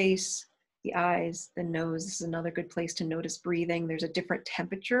in the face, the eyes, the nose. This is another good place to notice breathing. There's a different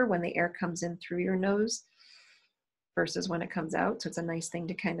temperature when the air comes in through your nose versus when it comes out. So it's a nice thing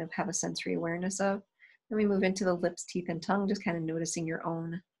to kind of have a sensory awareness of. Then we move into the lips, teeth, and tongue, just kind of noticing your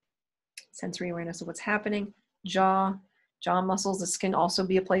own sensory awareness of what's happening. Jaw muscles. This can also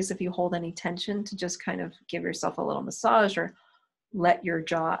be a place if you hold any tension to just kind of give yourself a little massage or let your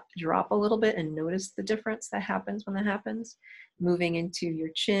jaw drop a little bit and notice the difference that happens when that happens. Moving into your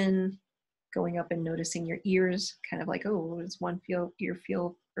chin, going up and noticing your ears, kind of like, oh, what does one ear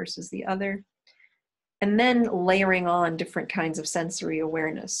feel versus the other? And then layering on different kinds of sensory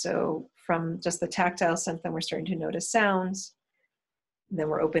awareness. So from just the tactile sense, then we're starting to notice sounds. Then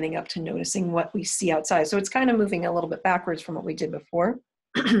we're opening up to noticing what we see outside. So it's kind of moving a little bit backwards from what we did before.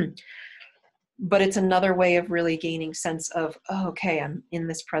 But it's another way of really gaining sense of, oh, okay, I'm in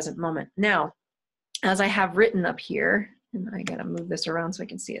this present moment. Now, as I have written up here, and I gotta move this around so I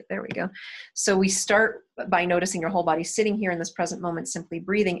can see it. There we go. So we start by noticing your whole body sitting here in this present moment, simply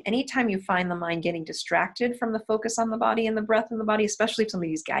breathing. Anytime you find the mind getting distracted from the focus on the body and the breath in the body, especially if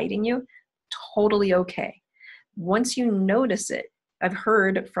somebody's guiding you, totally okay. Once you notice it, I've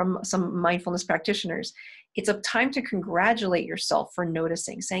heard from some mindfulness practitioners, it's a time to congratulate yourself for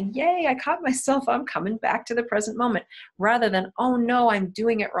noticing, saying, yay, I caught myself, I'm coming back to the present moment, rather than, oh no, I'm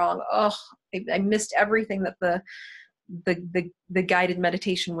doing it wrong. Oh, I missed everything that the guided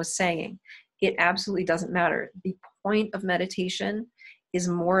meditation was saying. It absolutely doesn't matter. The point of meditation is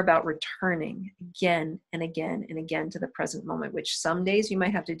more about returning again and again and again to the present moment, which some days you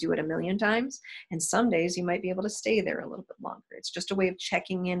might have to do it 1,000,000 times, and some days you might be able to stay there a little bit longer. It's just a way of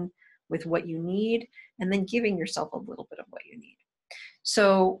checking in with what you need and then giving yourself a little bit of what you need.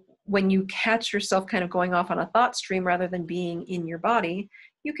 So when you catch yourself kind of going off on a thought stream rather than being in your body,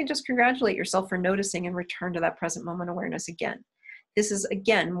 you can just congratulate yourself for noticing and return to that present moment awareness again. This is,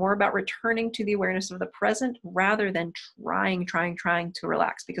 again, more about returning to the awareness of the present rather than trying to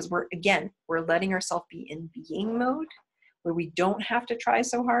relax, because we're letting ourselves be in being mode where we don't have to try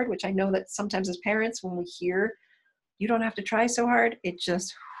so hard, which I know that sometimes as parents, when we hear you don't have to try so hard,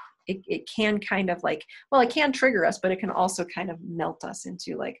 it can kind of like, well, it can trigger us, but it can also kind of melt us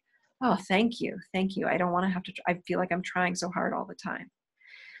into like, oh, thank you. I don't want to have to, I feel like I'm trying so hard all the time.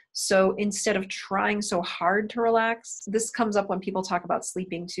 So instead of trying so hard to relax, this comes up when people talk about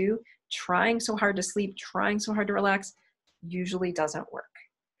sleeping too. Trying so hard to sleep, trying so hard to relax usually doesn't work.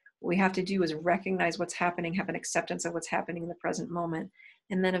 What we have to do is recognize what's happening, have an acceptance of what's happening in the present moment.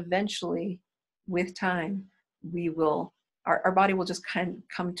 And then eventually, with time, our body will just kind of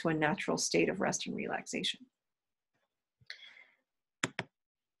come to a natural state of rest and relaxation.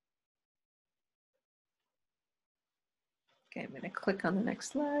 Okay, I'm going to click on the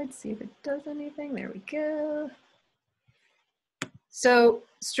next slide, see if it does anything. There we go. So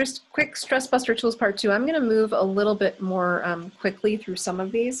quick stress buster tools part 2. I'm going to move a little bit more quickly through some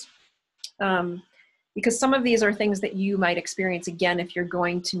of these because some of these are things that you might experience again if you're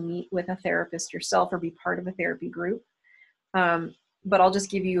going to meet with a therapist yourself or be part of a therapy group. But I'll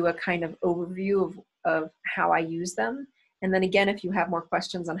just give you a kind of overview of how I use them. And then again, if you have more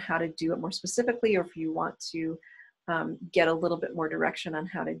questions on how to do it more specifically, or if you want to get a little bit more direction on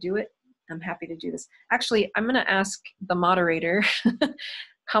how to do it, I'm happy to do this. Actually, I'm going to ask the moderator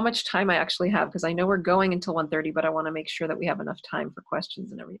how much time I actually have, because I know we're going until 1:30, but I want to make sure that we have enough time for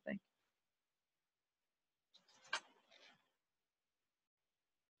questions and everything. I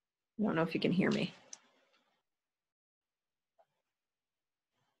don't know if you can hear me.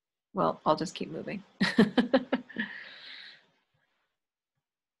 Well, I'll just keep moving.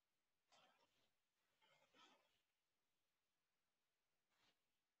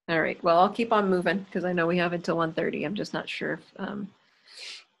 All right, well, I'll keep on moving because I know we have until 1:30. I'm just not sure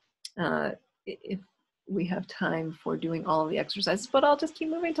if we have time for doing all of the exercises, but I'll just keep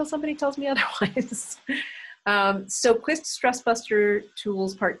moving until somebody tells me otherwise. So quick stress buster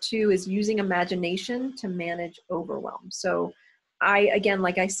tools part 2 is using imagination to manage overwhelm. So again,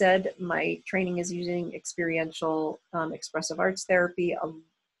 like I said, my training is using experiential expressive arts therapy.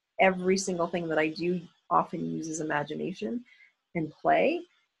 Every single thing that I do often uses imagination and play.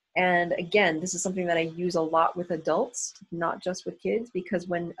 And again, this is something that I use a lot with adults, not just with kids, because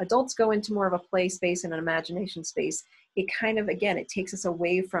when adults go into more of a play space and an imagination space, it kind of, again, it takes us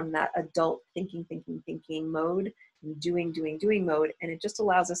away from that adult thinking mode, and doing mode. And it just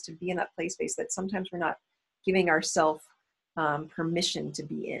allows us to be in that play space that sometimes we're not giving ourselves permission to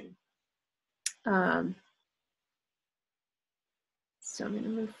be in. So I'm going to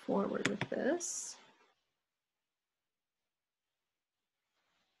move forward with this.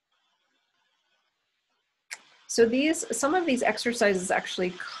 So some of these exercises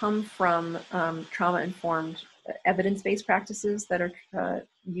actually come from trauma-informed evidence-based practices that are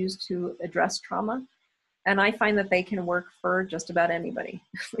used to address trauma. And I find that they can work for just about anybody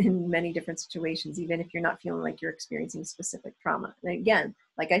in many different situations, even if you're not feeling like you're experiencing specific trauma. And again,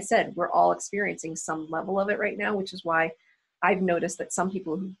 like I said, we're all experiencing some level of it right now, which is why I've noticed that some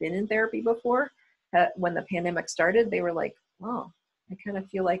people who've been in therapy before, when the pandemic started, they were like, oh, I kind of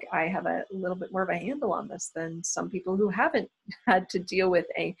feel like I have a little bit more of a handle on this than some people who haven't had to deal with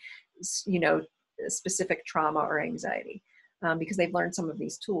a, a specific trauma or anxiety, because they've learned some of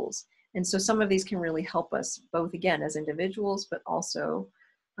these tools. And so some of these can really help us both, again, as individuals, but also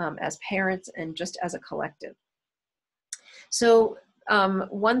as parents and just as a collective. So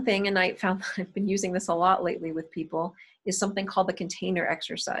one thing, and I found that I've been using this a lot lately with people, is something called the container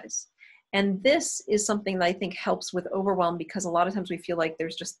exercise. And this is something that I think helps with overwhelm, because a lot of times we feel like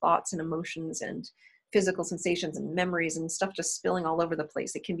there's just thoughts and emotions and physical sensations and memories and stuff just spilling all over the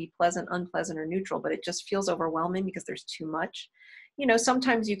place. It can be pleasant, unpleasant, or neutral, but it just feels overwhelming because there's too much.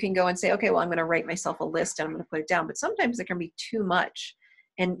 Sometimes you can go and say, okay, well, I'm going to write myself a list and I'm going to put it down. But sometimes it can be too much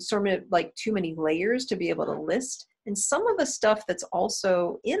and sort of like too many layers to be able to list. And some of the stuff that's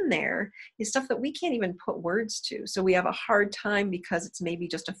also in there is stuff that we can't even put words to. So we have a hard time because it's maybe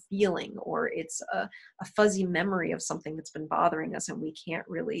just a feeling, or it's a fuzzy memory of something that's been bothering us, and we can't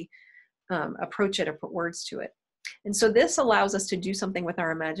really approach it or put words to it. And so this allows us to do something with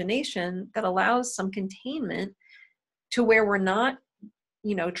our imagination that allows some containment to where we're not,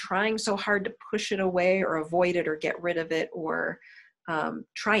 trying so hard to push it away or avoid it or get rid of it or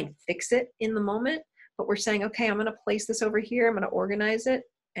try and fix it in the moment. But we're saying, okay, I'm going to place this over here. I'm going to organize it,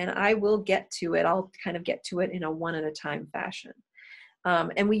 and I will get to it. I'll kind of get to it in a one at a time fashion.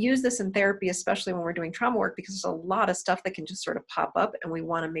 And we use this in therapy, especially when we're doing trauma work, because there's a lot of stuff that can just sort of pop up, and we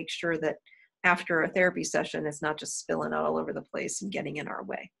want to make sure that after a therapy session, it's not just spilling out all over the place and getting in our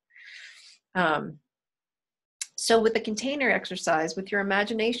way. So with the container exercise, with your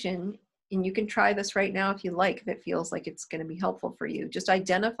imagination, and you can try this right now if you like, if it feels like it's going to be helpful for you, just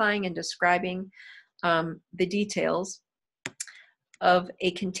identifying and describing the details of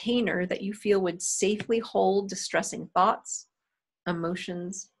a container that you feel would safely hold distressing thoughts,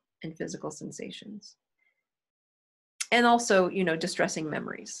 emotions, and physical sensations. And also, distressing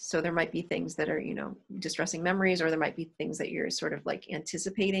memories. So there might be things that are, distressing memories, or there might be things that you're sort of like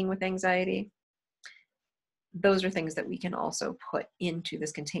anticipating with anxiety. Those are things that we can also put into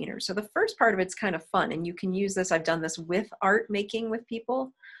this container. So the first part of it's kind of fun, and you can use this. I've done this with art making with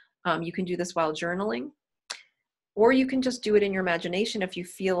people. You can do this while journaling, or you can just do it in your imagination if you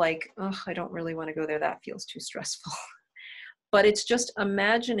feel like, oh, I don't really want to go there. That feels too stressful. But it's just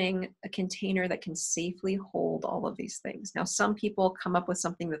imagining a container that can safely hold all of these things. Now, some people come up with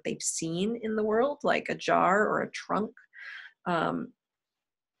something that they've seen in the world, like a jar or a trunk,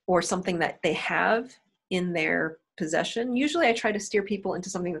 or something that they have in their possession. Usually I try to steer people into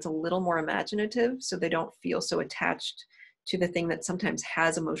something that's a little more imaginative, so they don't feel so attached to the thing that sometimes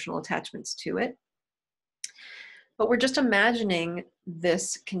has emotional attachments to it. But we're just imagining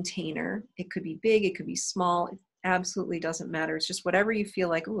this container. It could be big, it could be small. It absolutely doesn't matter. It's just whatever you feel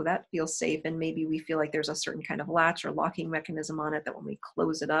like, oh, that feels safe. And maybe we feel like there's a certain kind of latch or locking mechanism on it that when we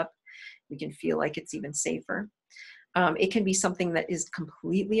close it up, we can feel like it's even safer. It can be something that is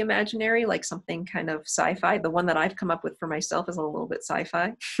completely imaginary, like something kind of sci-fi. The one that I've come up with for myself is a little bit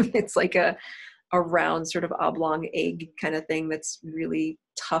sci-fi. It's like a round sort of oblong egg kind of thing that's really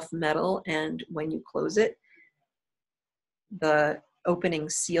tough metal. And when you close it, the opening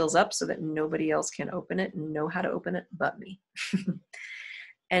seals up so that nobody else can open it and know how to open it but me.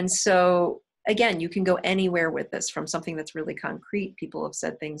 And so again, you can go anywhere with this, from something that's really concrete. People have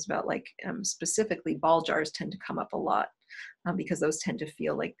said things about, like, specifically ball jars tend to come up a lot because those tend to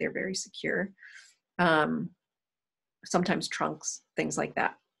feel like they're very secure. Sometimes trunks, things like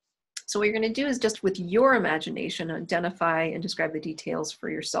that. So what you're going to do is just with your imagination, identify and describe the details for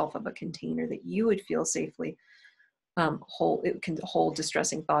yourself of a container that you would feel safely it can hold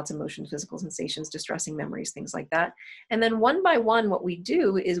distressing thoughts, emotions, physical sensations, distressing memories, things like that. And then one by one, what we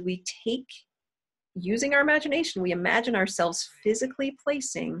do is we take, using our imagination, we imagine ourselves physically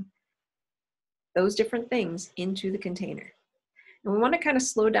placing those different things into the container. And we want to kind of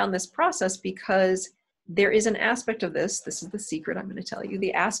slow down this process, because there is an aspect of this is the secret I'm going to tell you.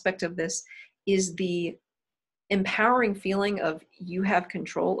 The aspect of this is the empowering feeling of you have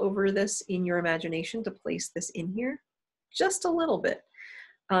control over this in your imagination to place this in here just a little bit.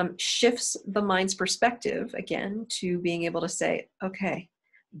 Shifts the mind's perspective again to being able to say, okay,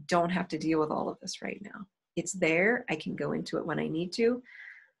 don't have to deal with all of this right now. It's there. I can go into it when I need to.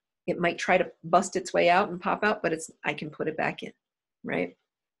 It might try to bust its way out and pop out, but I can put it back in, right?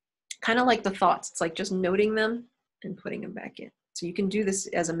 Kind of like the thoughts. It's like just noting them and putting them back in. So you can do this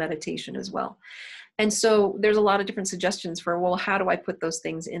as a meditation as well. And so there's a lot of different suggestions for, well, how do I put those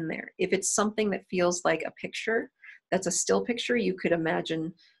things in there? If it's something that feels like a picture, that's a still picture, you could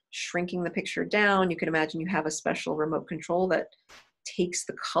imagine shrinking the picture down. You could imagine you have a special remote control that takes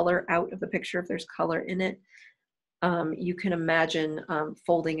the color out of the picture if there's color in it. You can imagine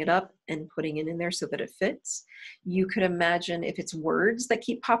folding it up and putting it in there so that it fits. You could imagine, if it's words that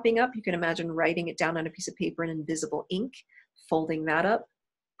keep popping up, you can imagine writing it down on a piece of paper in invisible ink, folding that up,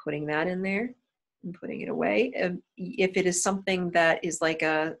 putting that in there, and putting it away. If it is something that is like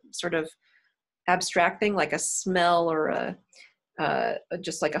a sort of abstract thing, like a smell or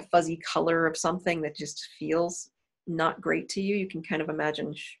just like a fuzzy color of something that just feels not great to you, you can kind of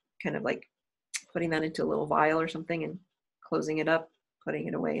imagine kind of like putting that into a little vial or something and closing it up, putting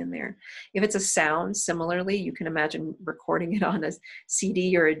it away in there. If it's a sound, similarly, you can imagine recording it on a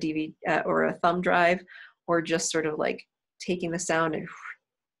CD or a DVD or a thumb drive, or just sort of like taking the sound and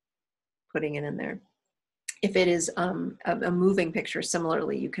putting it in there. If it is a moving picture,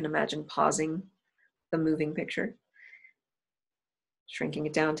 similarly, you can imagine pausing the moving picture, shrinking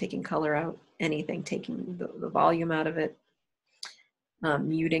it down, taking color out, anything, taking the volume out of it,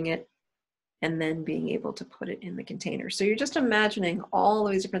 muting it, and then being able to put it in the container. So you're just imagining all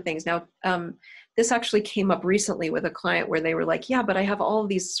of these different things. Now, this actually came up recently with a client where they were like, yeah, but I have all of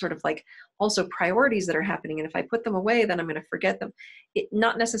these sort of like also priorities that are happening. And if I put them away, then I'm going to forget them.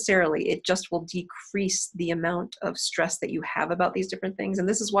 Not necessarily, it just will decrease the amount of stress that you have about these different things. And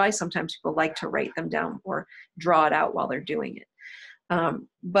this is why sometimes people like to write them down or draw it out while they're doing it.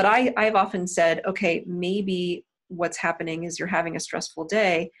 But I've often said, okay, maybe what's happening is you're having a stressful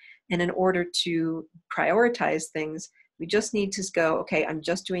day. And in order to prioritize things, we just need to go, okay, I'm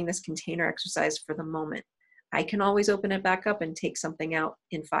just doing this container exercise for the moment. I can always open it back up and take something out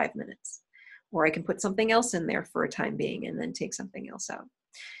in 5 minutes. Or I can put something else in there for a time being and then take something else out.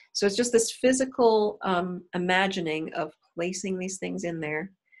 So it's just this physical imagining of placing these things in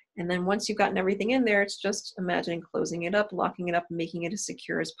there. And then once you've gotten everything in there, it's just imagining closing it up, locking it up, and making it as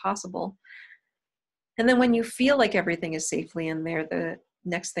secure as possible. And then when you feel like everything is safely in there, the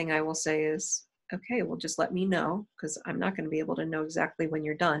next thing I will say is, okay, well, just let me know, because I'm not going to be able to know exactly when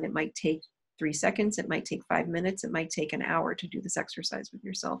you're done. It might take 3 seconds. It might take 5 minutes. It might take an hour to do this exercise with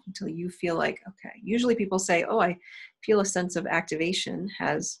yourself until you feel like, okay. Usually people say, oh, I feel a sense of activation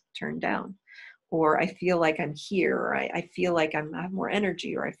has turned down, or I feel like I'm here, or I feel like I have more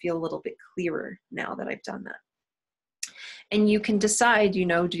energy, or I feel a little bit clearer now that I've done that. And you can decide,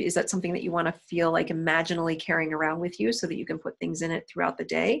 is that something that you want to feel like imaginally carrying around with you so that you can put things in it throughout the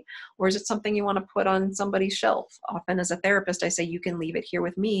day? Or is it something you want to put on somebody's shelf? Often as a therapist, I say, you can leave it here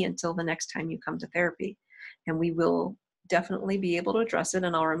with me until the next time you come to therapy. And we will definitely be able to address it,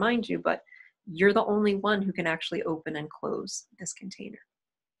 and I'll remind you, but you're the only one who can actually open and close this container.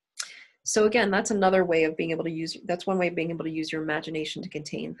 So again, that's another way of being able to that's one way of being able to use your imagination to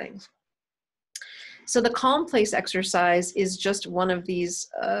contain things. So the calm place exercise is just one of these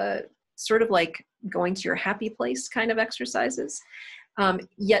sort of like going to your happy place kind of exercises.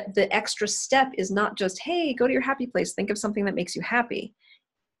 Yet the extra step is not just, hey, go to your happy place, think of something that makes you happy.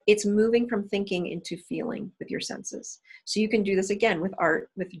 It's moving from thinking into feeling with your senses. So you can do this again with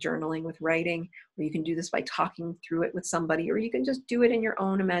art, with journaling, with writing, or you can do this by talking through it with somebody, or you can just do it in your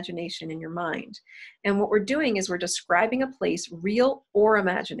own imagination, in your mind. And what we're doing is we're describing a place, real or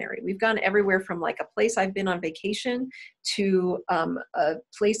imaginary. We've gone everywhere from like a place I've been on vacation to a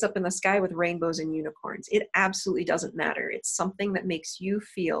place up in the sky with rainbows and unicorns. It absolutely doesn't matter. It's something that makes you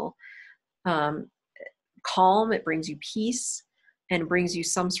feel calm. It brings you peace, and brings you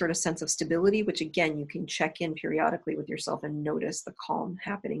some sort of sense of stability, which again, you can check in periodically with yourself and notice the calm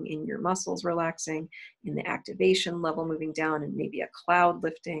happening in your muscles relaxing, in the activation level moving down, and maybe a cloud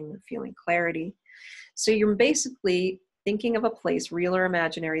lifting, or feeling clarity. So you're basically thinking of a place, real or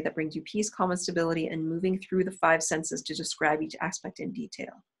imaginary, that brings you peace, calm, and stability, and moving through the 5 senses to describe each aspect in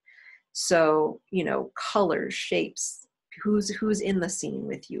detail. So, colors, shapes, who's in the scene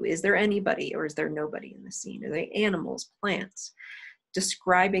with you? Is there anybody, or is there nobody in the scene? Are they animals, plants?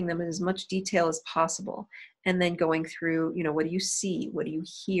 Describing them in as much detail as possible, and then going through, what do you see? What do you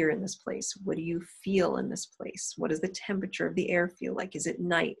hear in this place? What do you feel in this place? What does the temperature of the air feel like? Is it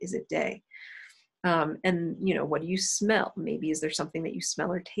night? Is it day? And what do you smell? Maybe is there something that you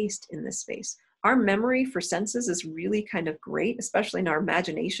smell or taste in this space? Our memory for senses is really kind of great, especially in our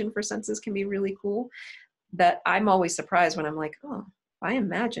imagination for senses can be really cool. That I'm always surprised when I'm like, oh, if I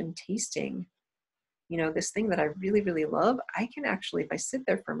imagine tasting, this thing that I really, really love, I can actually, if I sit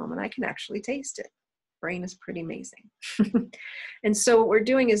there for a moment, I can actually taste it. Brain is pretty amazing. And so what we're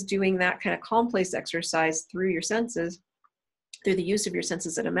doing is doing that kind of calm place exercise through your senses, through the use of your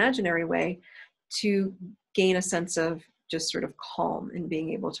senses in an imaginary way, to gain a sense of just sort of calm and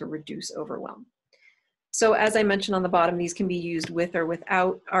being able to reduce overwhelm. So as I mentioned on the bottom, these can be used with or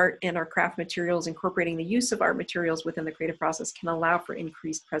without art and our craft materials. Incorporating the use of art materials within the creative process can allow for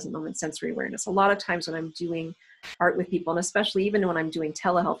increased present moment sensory awareness. A lot of times when I'm doing art with people, and especially even when I'm doing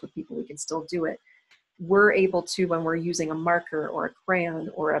telehealth with people, we can still do it. We're able to, when we're using a marker or a crayon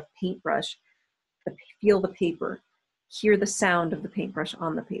or a paintbrush, feel the paper, hear the sound of the paintbrush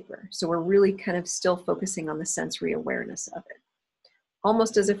on the paper. So we're really kind of still focusing on the sensory awareness of it,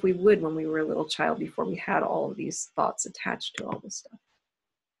 almost as if we would when we were a little child before we had all of these thoughts attached to all this stuff.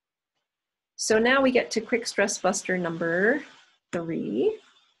 So now we get to quick stress buster number 3,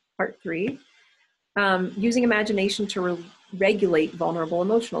 part 3, using imagination to regulate vulnerable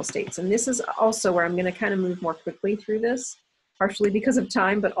emotional states. And this is also where I'm going to kind of move more quickly through this, partially because of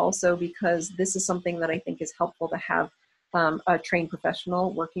time, but also because this is something that I think is helpful to have a trained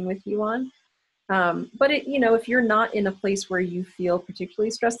professional working with you on. But if you're not in a place where you feel particularly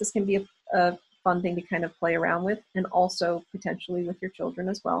stressed, this can be a fun thing to kind of play around with, and also potentially with your children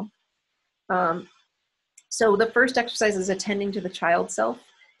as well. So the first exercise is attending to the child self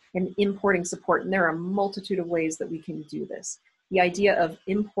and importing support. And there are a multitude of ways that we can do this. The idea of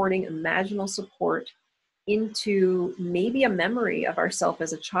importing imaginal support into maybe a memory of ourself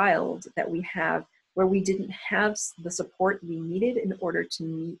as a child that we have, where we didn't have the support we needed in order to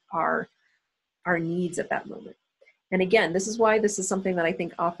meet our needs at that moment. And again, this is why this is something that I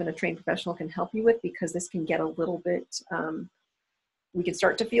think often a trained professional can help you with, because this can get a little bit, we can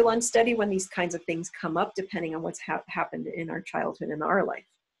start to feel unsteady when these kinds of things come up, depending on what's happened in our childhood and our life.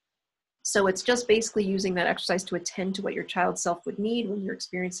 So it's just basically using that exercise to attend to what your child self would need when you're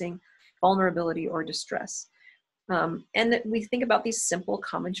experiencing vulnerability or distress. And that we think about these simple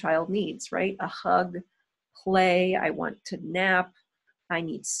common child needs, right? A hug, play, I want to nap, I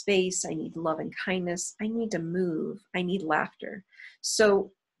need space, I need love and kindness, I need to move, I need laughter.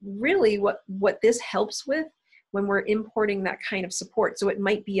 So really what this helps with when we're importing that kind of support, so it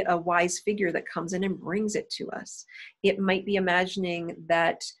might be a wise figure that comes in and brings it to us. It might be imagining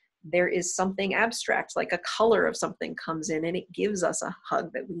that there is something abstract, like a color of something comes in and it gives us a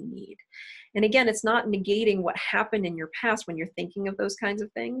hug that we need. And again, it's not negating what happened in your past when you're thinking of those kinds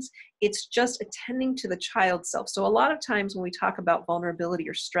of things. It's just attending to the child self. So a lot of times when we talk about vulnerability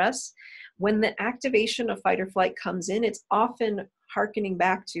or stress, when the activation of fight or flight comes in, it's often hearkening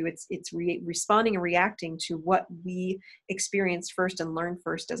back to, responding and reacting to what we experienced first and learned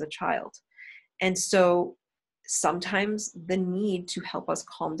first as a child. And so sometimes the need to help us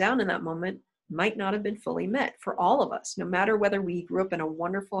calm down in that moment might not have been fully met for all of us, no matter whether we grew up in a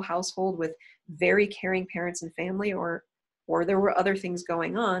wonderful household with very caring parents and family, or there were other things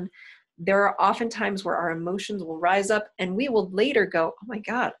going on. There are often times where our emotions will rise up and we will later go, oh my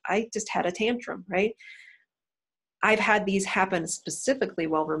God, I just had a tantrum, right? I've had these happen specifically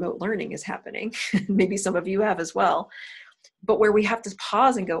while remote learning is happening. Maybe some of you have as well, but where we have to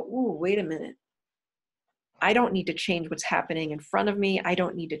pause and go, ooh, wait a minute. I don't need to change what's happening in front of me. I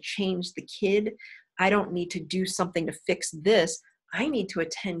don't need to change the kid. I don't need to do something to fix this. I need to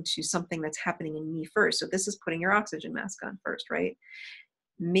attend to something that's happening in me first. So this is putting your oxygen mask on first, right?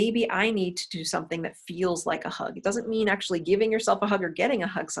 Maybe I need to do something that feels like a hug. It doesn't mean actually giving yourself a hug or getting a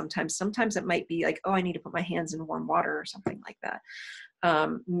hug sometimes. Sometimes it might be like, oh, I need to put my hands in warm water or something like that.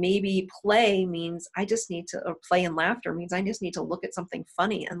 Maybe play means I just need to, or play and laughter means I just need to look at something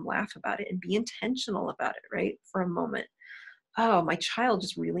funny and laugh about it and be intentional about it, right? For a moment. Oh, my child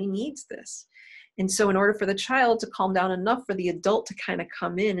just really needs this. And so in order for the child to calm down enough for the adult to kind of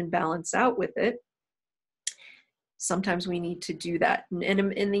come in and balance out with it, sometimes we need to do that.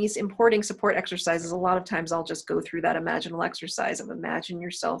 And in these importing support exercises, a lot of times I'll just go through that imaginal exercise of imagine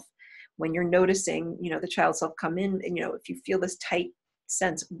yourself when you're noticing, the child self come in, and, if you feel this tight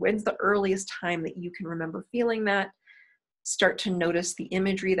sense, when's the earliest time that you can remember feeling that? Start to notice the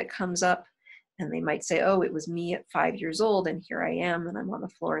imagery that comes up, and they might say, oh, it was me at 5 years old, and here I am, and I'm on the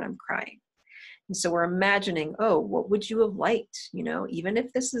floor and I'm crying. And so we're imagining, oh, what would you have liked? Even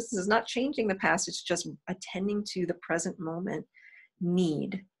if this is not changing the past, it's just attending to the present moment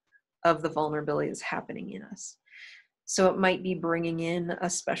need of the vulnerability that's happening in us. So it might be bringing in a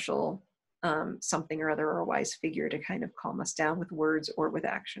special something or other, or a wise figure to kind of calm us down with words or with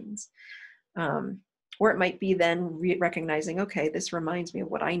actions. Or it might be then recognizing, okay, this reminds me of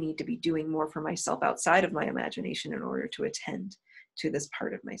what I need to be doing more for myself outside of my imagination in order to attend to this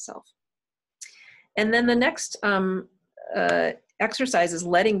part of myself. And then the next exercise is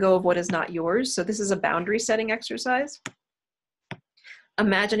letting go of what is not yours. So this is a boundary setting exercise.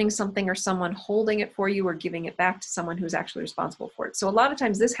 Imagining something or someone holding it for you or giving it back to someone who's actually responsible for it. So a lot of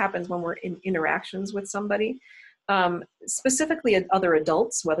times this happens when we're in interactions with somebody, specifically other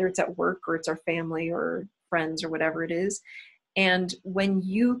adults, whether it's at work or it's our family or friends or whatever it is. And when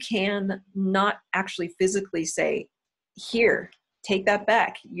you can not actually physically say, here, take that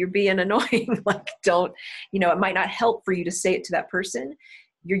back. You're being annoying. Like, don't, it might not help for you to say it to that person.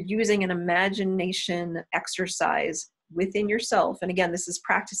 You're using an imagination exercise within yourself. And again, this is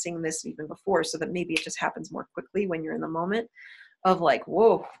practicing this even before, so that maybe it just happens more quickly when you're in the moment of like,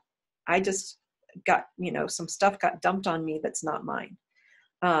 whoa, I just got, some stuff got dumped on me that's not mine.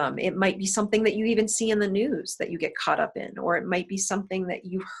 It might be something that you even see in the news that you get caught up in, or it might be something that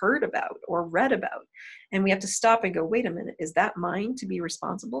you heard about or read about. And we have to stop and go, wait a minute, is that mine to be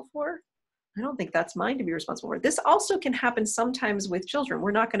responsible for? I don't think that's mine to be responsible for. This also can happen sometimes with children.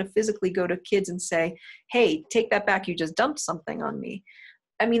 We're not going to physically go to kids and say, hey, take that back, you just dumped something on me.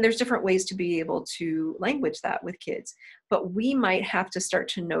 I mean, there's different ways to be able to language that with kids, but we might have to start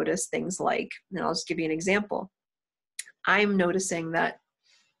to notice things like, and I'll just give you an example. I'm noticing that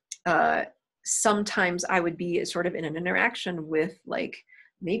sometimes I would be sort of in an interaction with, like,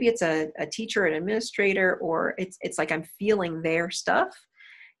 maybe it's a teacher, an administrator, or it's like I'm feeling their stuff.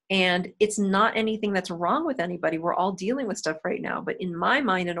 And it's not anything that's wrong with anybody. We're all dealing with stuff right now. But in my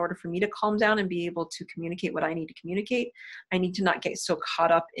mind, in order for me to calm down and be able to communicate what I need to communicate, I need to not get so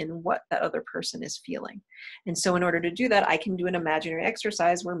caught up in what that other person is feeling. And so in order to do that, I can do an imaginary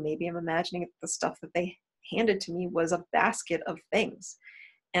exercise where maybe I'm imagining the stuff that they handed to me was a basket of things.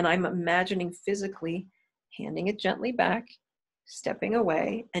 And I'm imagining physically handing it gently back, stepping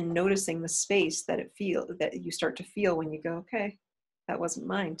away, and noticing the space that that you start to feel when you go, okay, that wasn't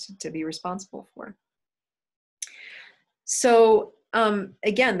mine to be responsible for. So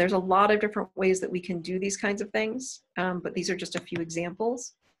again, there's a lot of different ways that we can do these kinds of things, but these are just a few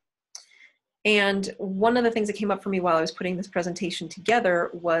examples. And one of the things that came up for me while I was putting this presentation together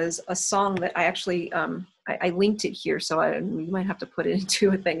was a song that I actually, I linked it here, so you might have to put it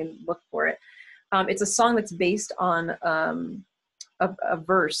into a thing and look for it. It's a song that's based on a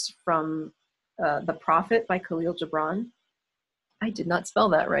verse from The Prophet by Khalil Gibran. I did not spell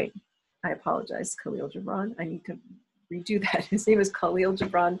that right. I apologize, Khalil Gibran. I need to redo that. His name is Khalil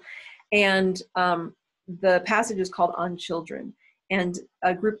Gibran. And the passage is called On Children. And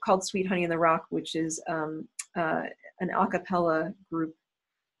a group called Sweet Honey in the Rock, which is an a cappella group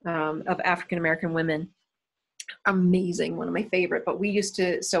of African-American women. Amazing, one of my favorite. But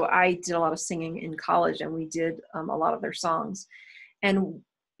so I did a lot of singing in college, and we did a lot of their songs. And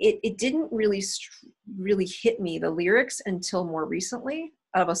it didn't really hit me, the lyrics, until more recently,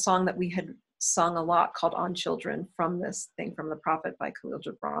 of a song that we had sung a lot called On Children, from this thing from The Prophet by Khalil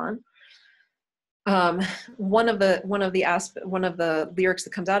Gibran. One of the lyrics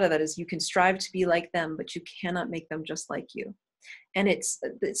that comes out of that is, you can strive to be like them, but you cannot make them just like you. And it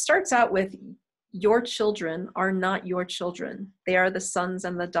starts out with, your children are not your children. They are the sons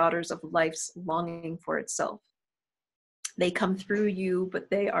and the daughters of life's longing for itself. They come through you, but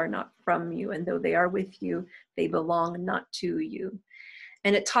they are not from you. And though they are with you, they belong not to you.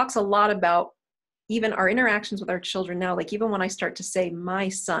 And it talks a lot about even our interactions with our children now. Like, even when I start to say my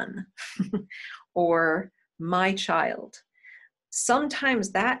son or my child,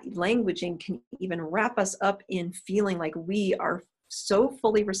 sometimes that languaging can even wrap us up in feeling like we are so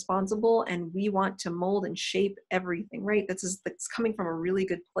fully responsible and we want to mold and shape everything, right? That's coming from a really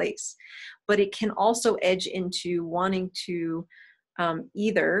good place. But it can also edge into wanting to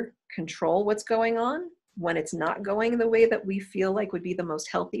either control what's going on when it's not going the way that we feel like would be the most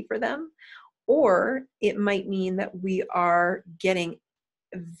healthy for them. Or it might mean that we are getting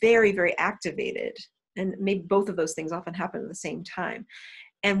very, very activated. And maybe both of those things often happen at the same time.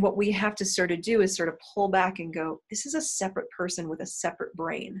 And what we have to sort of do is sort of pull back and go, this is a separate person with a separate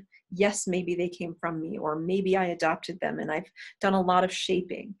brain. Yes, maybe they came from me, or maybe I adopted them and I've done a lot of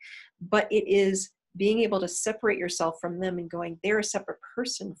shaping. But it is being able to separate yourself from them and going, they're a separate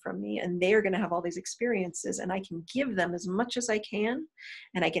person from me, and they're going to have all these experiences, and I can give them as much as I can,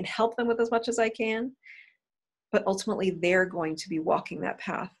 and I can help them with as much as I can. But ultimately, they're going to be walking that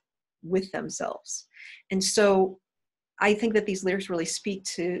path with themselves. And so I think that these lyrics really speak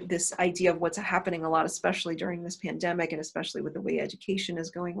to this idea of what's happening a lot, especially during this pandemic, and especially with the way education is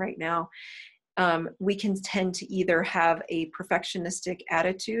going right now. We can tend to either have a perfectionistic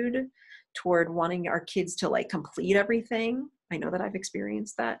attitude toward wanting our kids to like complete everything. I know that I've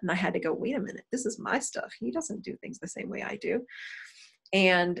experienced that, and I had to go, wait a minute, this is my stuff. He doesn't do things the same way I do.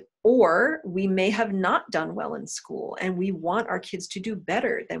 Or we may have not done well in school, and we want our kids to do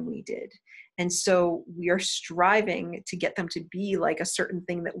better than we did. And so we are striving to get them to be like a certain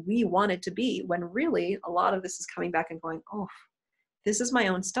thing that we wanted to be, when really a lot of this is coming back and going, oh, this is my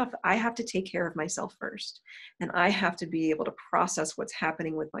own stuff. I have to take care of myself first. And I have to be able to process what's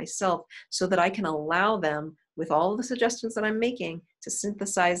happening with myself so that I can allow them, with all of the suggestions that I'm making, to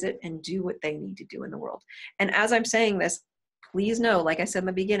synthesize it and do what they need to do in the world. And as I'm saying this, please know, like I said in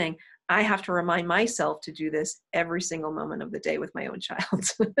the beginning, I have to remind myself to do this every single moment of the day with my own child.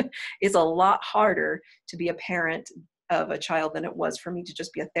 It's a lot harder to be a parent of a child than it was for me to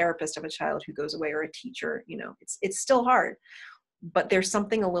just be a therapist of a child who goes away, or a teacher. You know, it's still hard, but there's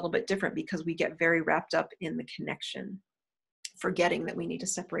something a little bit different because we get very wrapped up in the connection, forgetting that we need to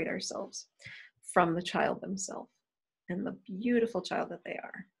separate ourselves from the child themselves and the beautiful child that they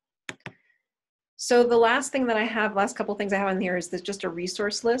are. So the last couple things I have on here is just a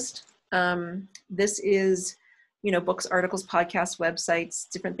resource list. This is, you know, books, articles, podcasts, websites,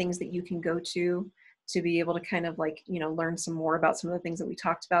 different things that you can go to be able to kind of like, you know, learn some more about some of the things that we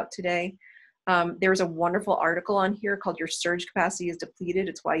talked about today. There's a wonderful article on here called Your Surge Capacity is Depleted.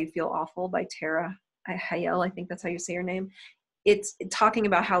 It's Why You Feel Awful by Tara Hayel. I think that's how you say her name. It's talking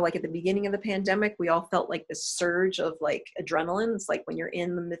about how, like, at the beginning of the pandemic, we all felt like this surge of like adrenaline. It's like when you're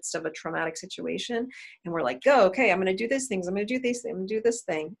in the midst of a traumatic situation and we're like, go, okay, I'm going to do these things. I'm going to do this thing. I'm going to do this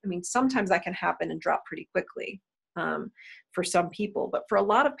thing. I mean, sometimes that can happen and drop pretty quickly for some people, but for a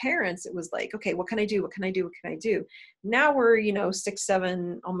lot of parents, it was like, okay, what can I do? What can I do? What can I do? Now we're, you know, 6,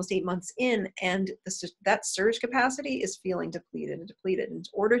 7, almost 8 months in, and that surge capacity is feeling depleted. In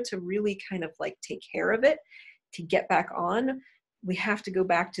order to really kind of like take care of it, to get back on, we have to go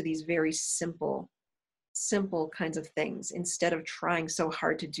back to these very simple kinds of things instead of trying so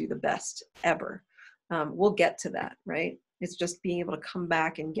hard to do the best ever. We'll get to that, right? It's just being able to come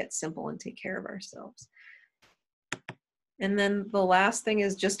back and get simple and take care of ourselves. And then the last thing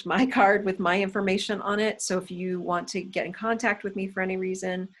is just my card with my information on it. So if you want to get in contact with me for any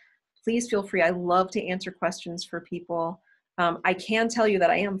reason, please feel free. I love to answer questions for people. I can tell you that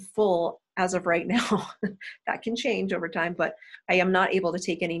I am full as of right now. That can change over time, but I am not able to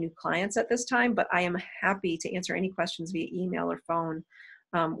take any new clients at this time, but I am happy to answer any questions via email or phone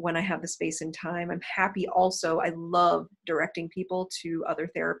when I have the space and time. I'm happy also, I love directing people to other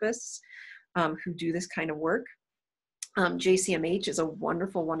therapists who do this kind of work. JCMH is a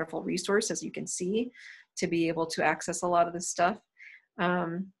wonderful, wonderful resource, as you can see, to be able to access a lot of this stuff.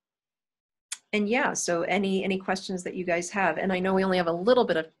 And yeah, so any questions that you guys have, and I know we only have a little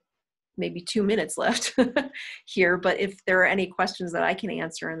bit of maybe 2 minutes left here, but if there are any questions that I can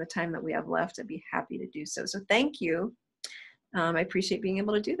answer in the time that we have left, I'd be happy to do so. So thank you. I appreciate being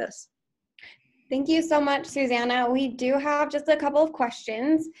able to do this. Thank you so much, Susanna. We do have just a couple of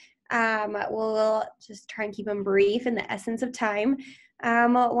questions. We'll just try and keep them brief in the essence of time.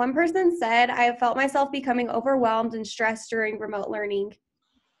 One person said, I have felt myself becoming overwhelmed and stressed during remote learning.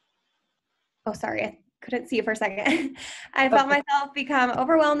 Oh, sorry, I couldn't see it for a second. I felt myself become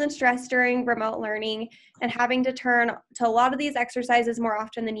overwhelmed and stressed during remote learning and having to turn to a lot of these exercises more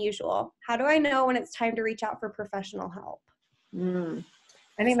often than usual. How do I know when it's time to reach out for professional help?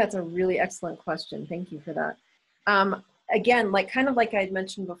 I think that's a really excellent question. Thank you for that. Again, kind of like I had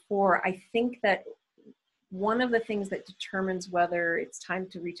mentioned before, I think that one of the things that determines whether it's time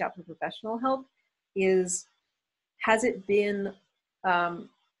to reach out for professional help is, has it been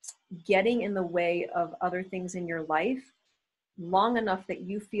getting in the way of other things in your life long enough that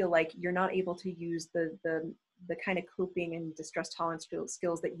you feel like you're not able to use the kind of coping and distress tolerance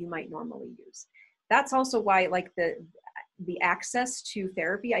skills that you might normally use. That's also why the access to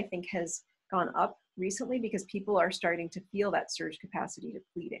therapy, I think, has gone up recently, because people are starting to feel that surge capacity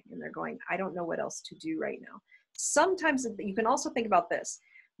depleting and they're going, I don't know what else to do right now. Sometimes you can also think about this.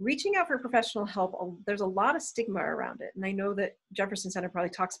 Reaching out for professional help, there's a lot of stigma around it. And I know that Jefferson Center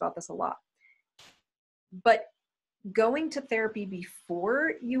probably talks about this a lot. But going to therapy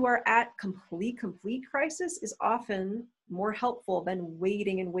before you are at complete crisis is often more helpful than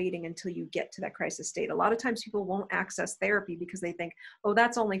waiting until you get to that crisis state. A lot of times people won't access therapy because they think, oh,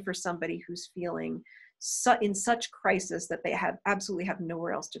 that's only for somebody who's feeling in such crisis that they absolutely have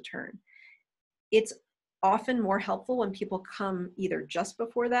nowhere else to turn. It's often more helpful when people come either just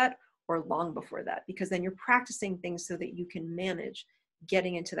before that or long before that, because then you're practicing things so that you can manage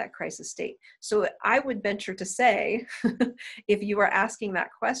getting into that crisis state. So I would venture to say, if you are asking that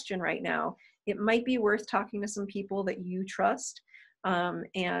question right now, it might be worth talking to some people that you trust,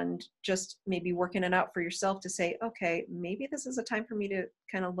 and just maybe working it out for yourself to say, okay, maybe this is a time for me to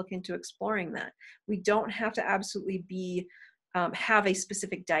kind of look into exploring that. We don't have to absolutely have a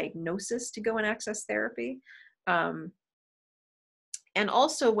specific diagnosis to go and access therapy. And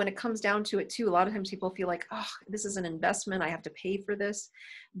also, when it comes down to it too, a lot of times people feel like, oh, this is an investment, I have to pay for this.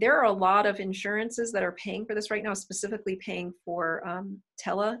 There are a lot of insurances that are paying for this right now, specifically paying for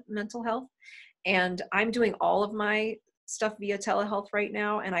tele mental health. And I'm doing all of my stuff via telehealth right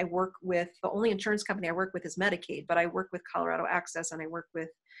now, and I work with, the only insurance company I work with is Medicaid, but I work with Colorado Access and I work with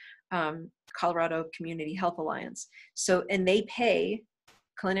Colorado Community Health Alliance. So, and they pay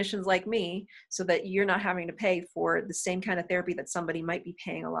clinicians like me so that you're not having to pay for the same kind of therapy that somebody might be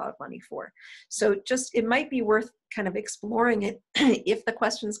paying a lot of money for. So just, it might be worth kind of exploring it if the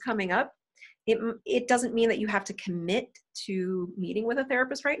question's coming up. It doesn't mean that you have to commit to meeting with a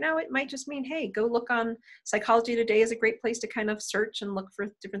therapist right now. It might just mean, hey, go look on Psychology Today is a great place to kind of search and look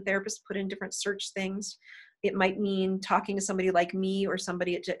for different therapists, put in different search things. It might mean talking to somebody like me or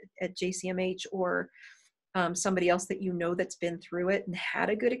somebody at JCMH or somebody else that you know that's been through it and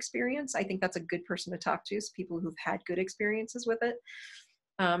had a good experience. I think that's a good person to talk to, is people who've had good experiences with it.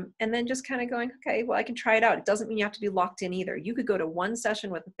 And then just kind of going, okay, well, I can try it out. It doesn't mean you have to be locked in either. You could go to one session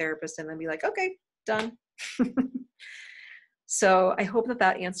with a therapist and then be like, okay, done. So I hope that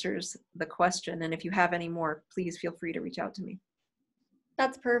that answers the question. And if you have any more, please feel free to reach out to me.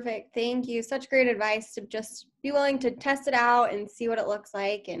 That's perfect. Thank you. Such great advice to just be willing to test it out and see what it looks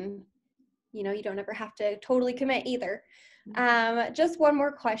like. And, you know, you don't ever have to totally commit either. Just one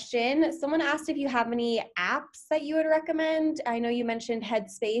more question. Someone asked if you have any apps that you would recommend. I know you mentioned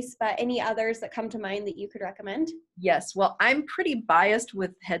Headspace, but any others that come to mind that you could recommend? Yes. Well, I'm pretty biased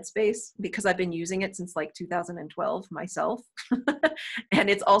with Headspace because I've been using it since like 2012 myself.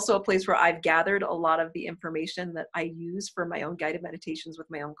 And it's also a place where I've gathered a lot of the information that I use for my own guided meditations with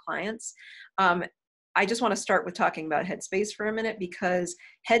my own clients. I just want to start with talking about Headspace for a minute, because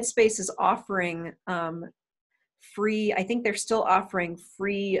Headspace is offering free, I think they're still offering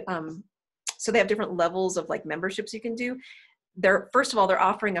free, so they have different levels of like memberships you can do. First of all, they're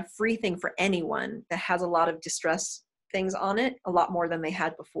offering a free thing for anyone that has a lot of distress things on it, a lot more than they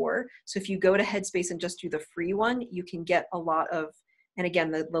had before. So if you go to Headspace and just do the free one, you can get a lot of, and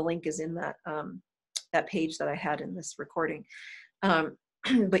again, the link is in that, that page that I had in this recording.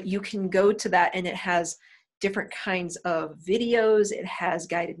 But you can go to that and it has different kinds of videos. It has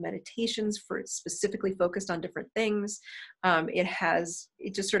guided meditations for specifically focused on different things.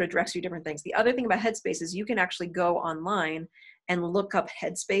 It just sort of directs you different things. The other thing about Headspace is you can actually go online and look up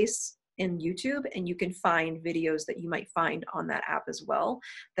Headspace in YouTube, and you can find videos that you might find on that app as well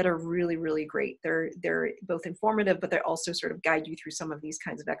that are really, really great. They're both informative, but they also sort of guide you through some of these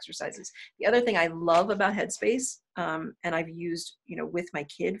kinds of exercises. The other thing I love about Headspace, and I've used, you know, with my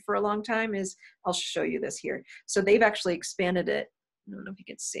kid for a long time, is, I'll show you this here. So they've actually expanded it, I don't know if you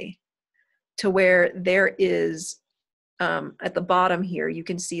can see, to where there is, at the bottom here, you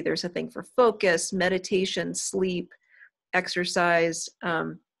can see there's a thing for focus, meditation, sleep, exercise.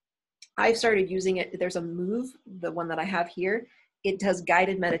 I've started using it. There's a Move, the one that I have here. It does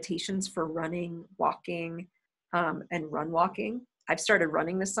guided meditations for running, walking, and run walking. I've started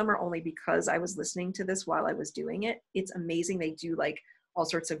running this summer only because I was listening to this while I was doing it. It's amazing. They do like all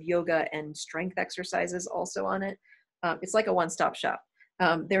sorts of yoga and strength exercises also on it. It's like a one-stop shop.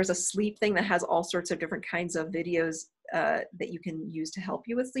 There's a sleep thing that has all sorts of different kinds of videos that you can use to help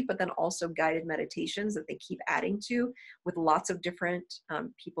you with sleep, but then also guided meditations that they keep adding to, with lots of different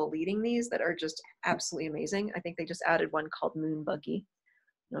people leading these that are just absolutely amazing. I think they just added one called Moon Buggy.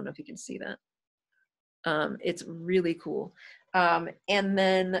 I don't know if you can see that. It's really cool. And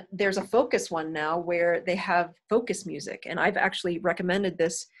then there's a focus one now where they have focus music. And I've actually recommended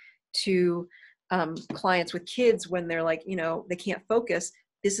this to clients with kids when they're like, you know, they can't focus.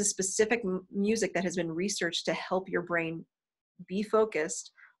 This is specific music that has been researched to help your brain be focused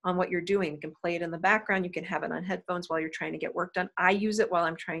on what you're doing. You can play it in the background. You can have it on headphones while you're trying to get work done. I use it while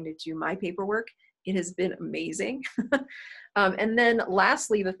I'm trying to do my paperwork. It has been amazing. And then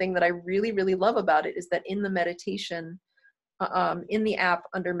lastly, the thing that I really, really love about it is that in the meditation, in the app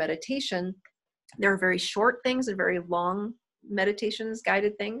under meditation, there are very short things and very long meditations,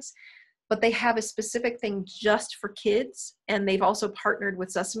 guided things, but they have a specific thing just for kids. And they've also partnered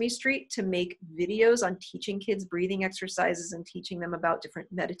with Sesame Street to make videos on teaching kids breathing exercises and teaching them about different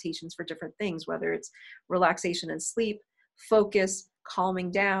meditations for different things, whether it's relaxation and sleep, focus,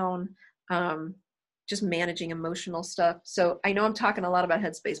 calming down, just managing emotional stuff. So I know I'm talking a lot about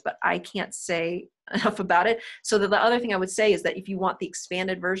Headspace, but I can't say enough about it. So the other thing I would say is that if you want the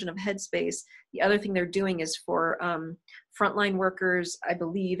expanded version of Headspace, the other thing they're doing is for frontline workers, I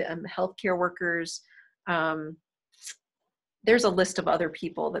believe, and healthcare workers. There's a list of other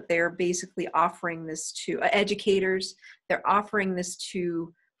people that they're basically offering this to, educators. They're offering this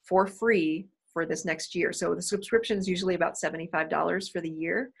to for free for this next year. So the subscription is usually about $75 for the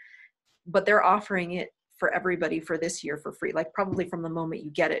year, but they're offering it for everybody for this year for free, like probably from the moment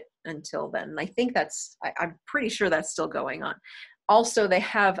you get it until then. And I think I'm pretty sure that's still going on. Also, they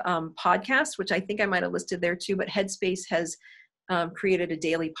have podcasts, which I think I might have listed there too, but Headspace has created a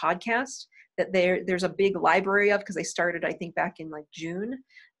daily podcast that there's a big library of, because they started, I think, back in like June.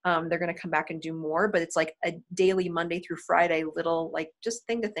 They're going to come back and do more, but it's like a daily Monday through Friday little like just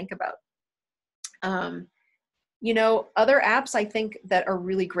thing to think about. You know, other apps I think that are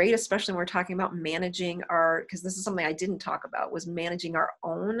really great, especially when we're talking about managing our, because this is something I didn't talk about, was managing our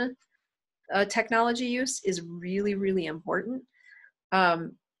own technology use is really, really important.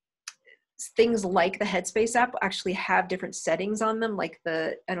 Things like the Headspace app actually have different settings on them. Like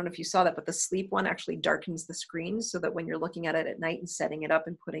I don't know if you saw that, but the sleep one actually darkens the screen so that when you're looking at it at night and setting it up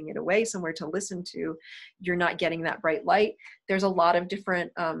and putting it away somewhere to listen to, you're not getting that bright light. There's a lot of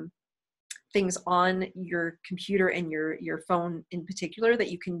different things on your computer and your phone in particular that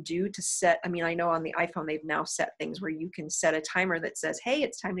you can do to set. I mean, I know on the iPhone, they've now set things where you can set a timer that says, hey,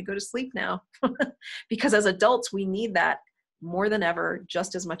 it's time to go to sleep now. Because as adults, we need that more than ever,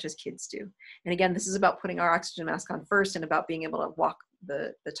 just as much as kids do. And again, this is about putting our oxygen mask on first and about being able to walk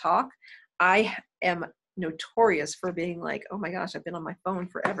the talk. I am notorious for being like, oh my gosh, I've been on my phone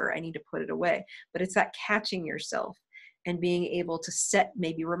forever, I need to put it away. But it's that catching yourself and being able to set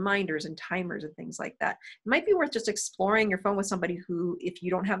maybe reminders and timers and things like that. It might be worth just exploring your phone with somebody who, if you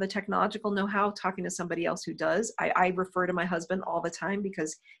don't have the technological know-how, talking to somebody else who does. I refer to my husband all the time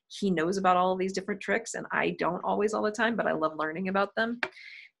because he knows about all of these different tricks, and I don't always all the time, but I love learning about them.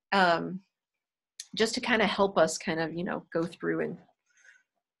 Just to kind of help us kind of, go through and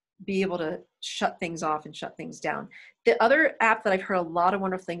be able to shut things off and shut things down. The other app that I've heard a lot of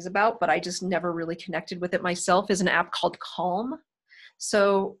wonderful things about, but I just never really connected with it myself, is an app called Calm.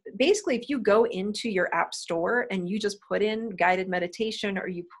 So basically, if you go into your app store and you just put in guided meditation, or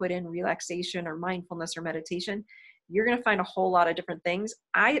you put in relaxation or mindfulness or meditation, you're going to find a whole lot of different things.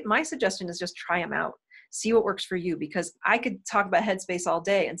 My suggestion is just try them out. See what works for you, because I could talk about Headspace all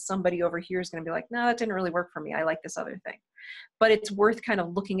day and somebody over here is going to be like, no, that didn't really work for me. I like this other thing. But it's worth kind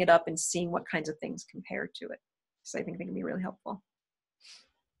of looking it up and seeing what kinds of things compare to it. So I think they can be really helpful.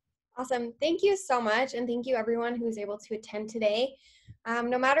 Awesome. Thank you so much. And thank you everyone who was able to attend today.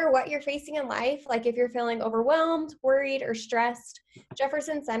 No matter what you're facing in life, like if you're feeling overwhelmed, worried, or stressed,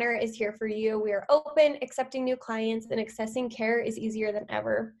 Jefferson Center is here for you. We are open, accepting new clients, and accessing care is easier than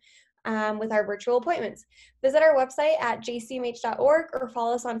ever with our virtual appointments. Visit our website at jcmh.org or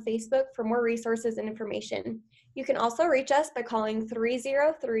follow us on Facebook for more resources and information. You can also reach us by calling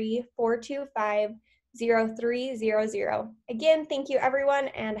 303-425-0300. Again, thank you everyone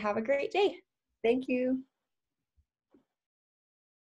and have a great day. Thank you.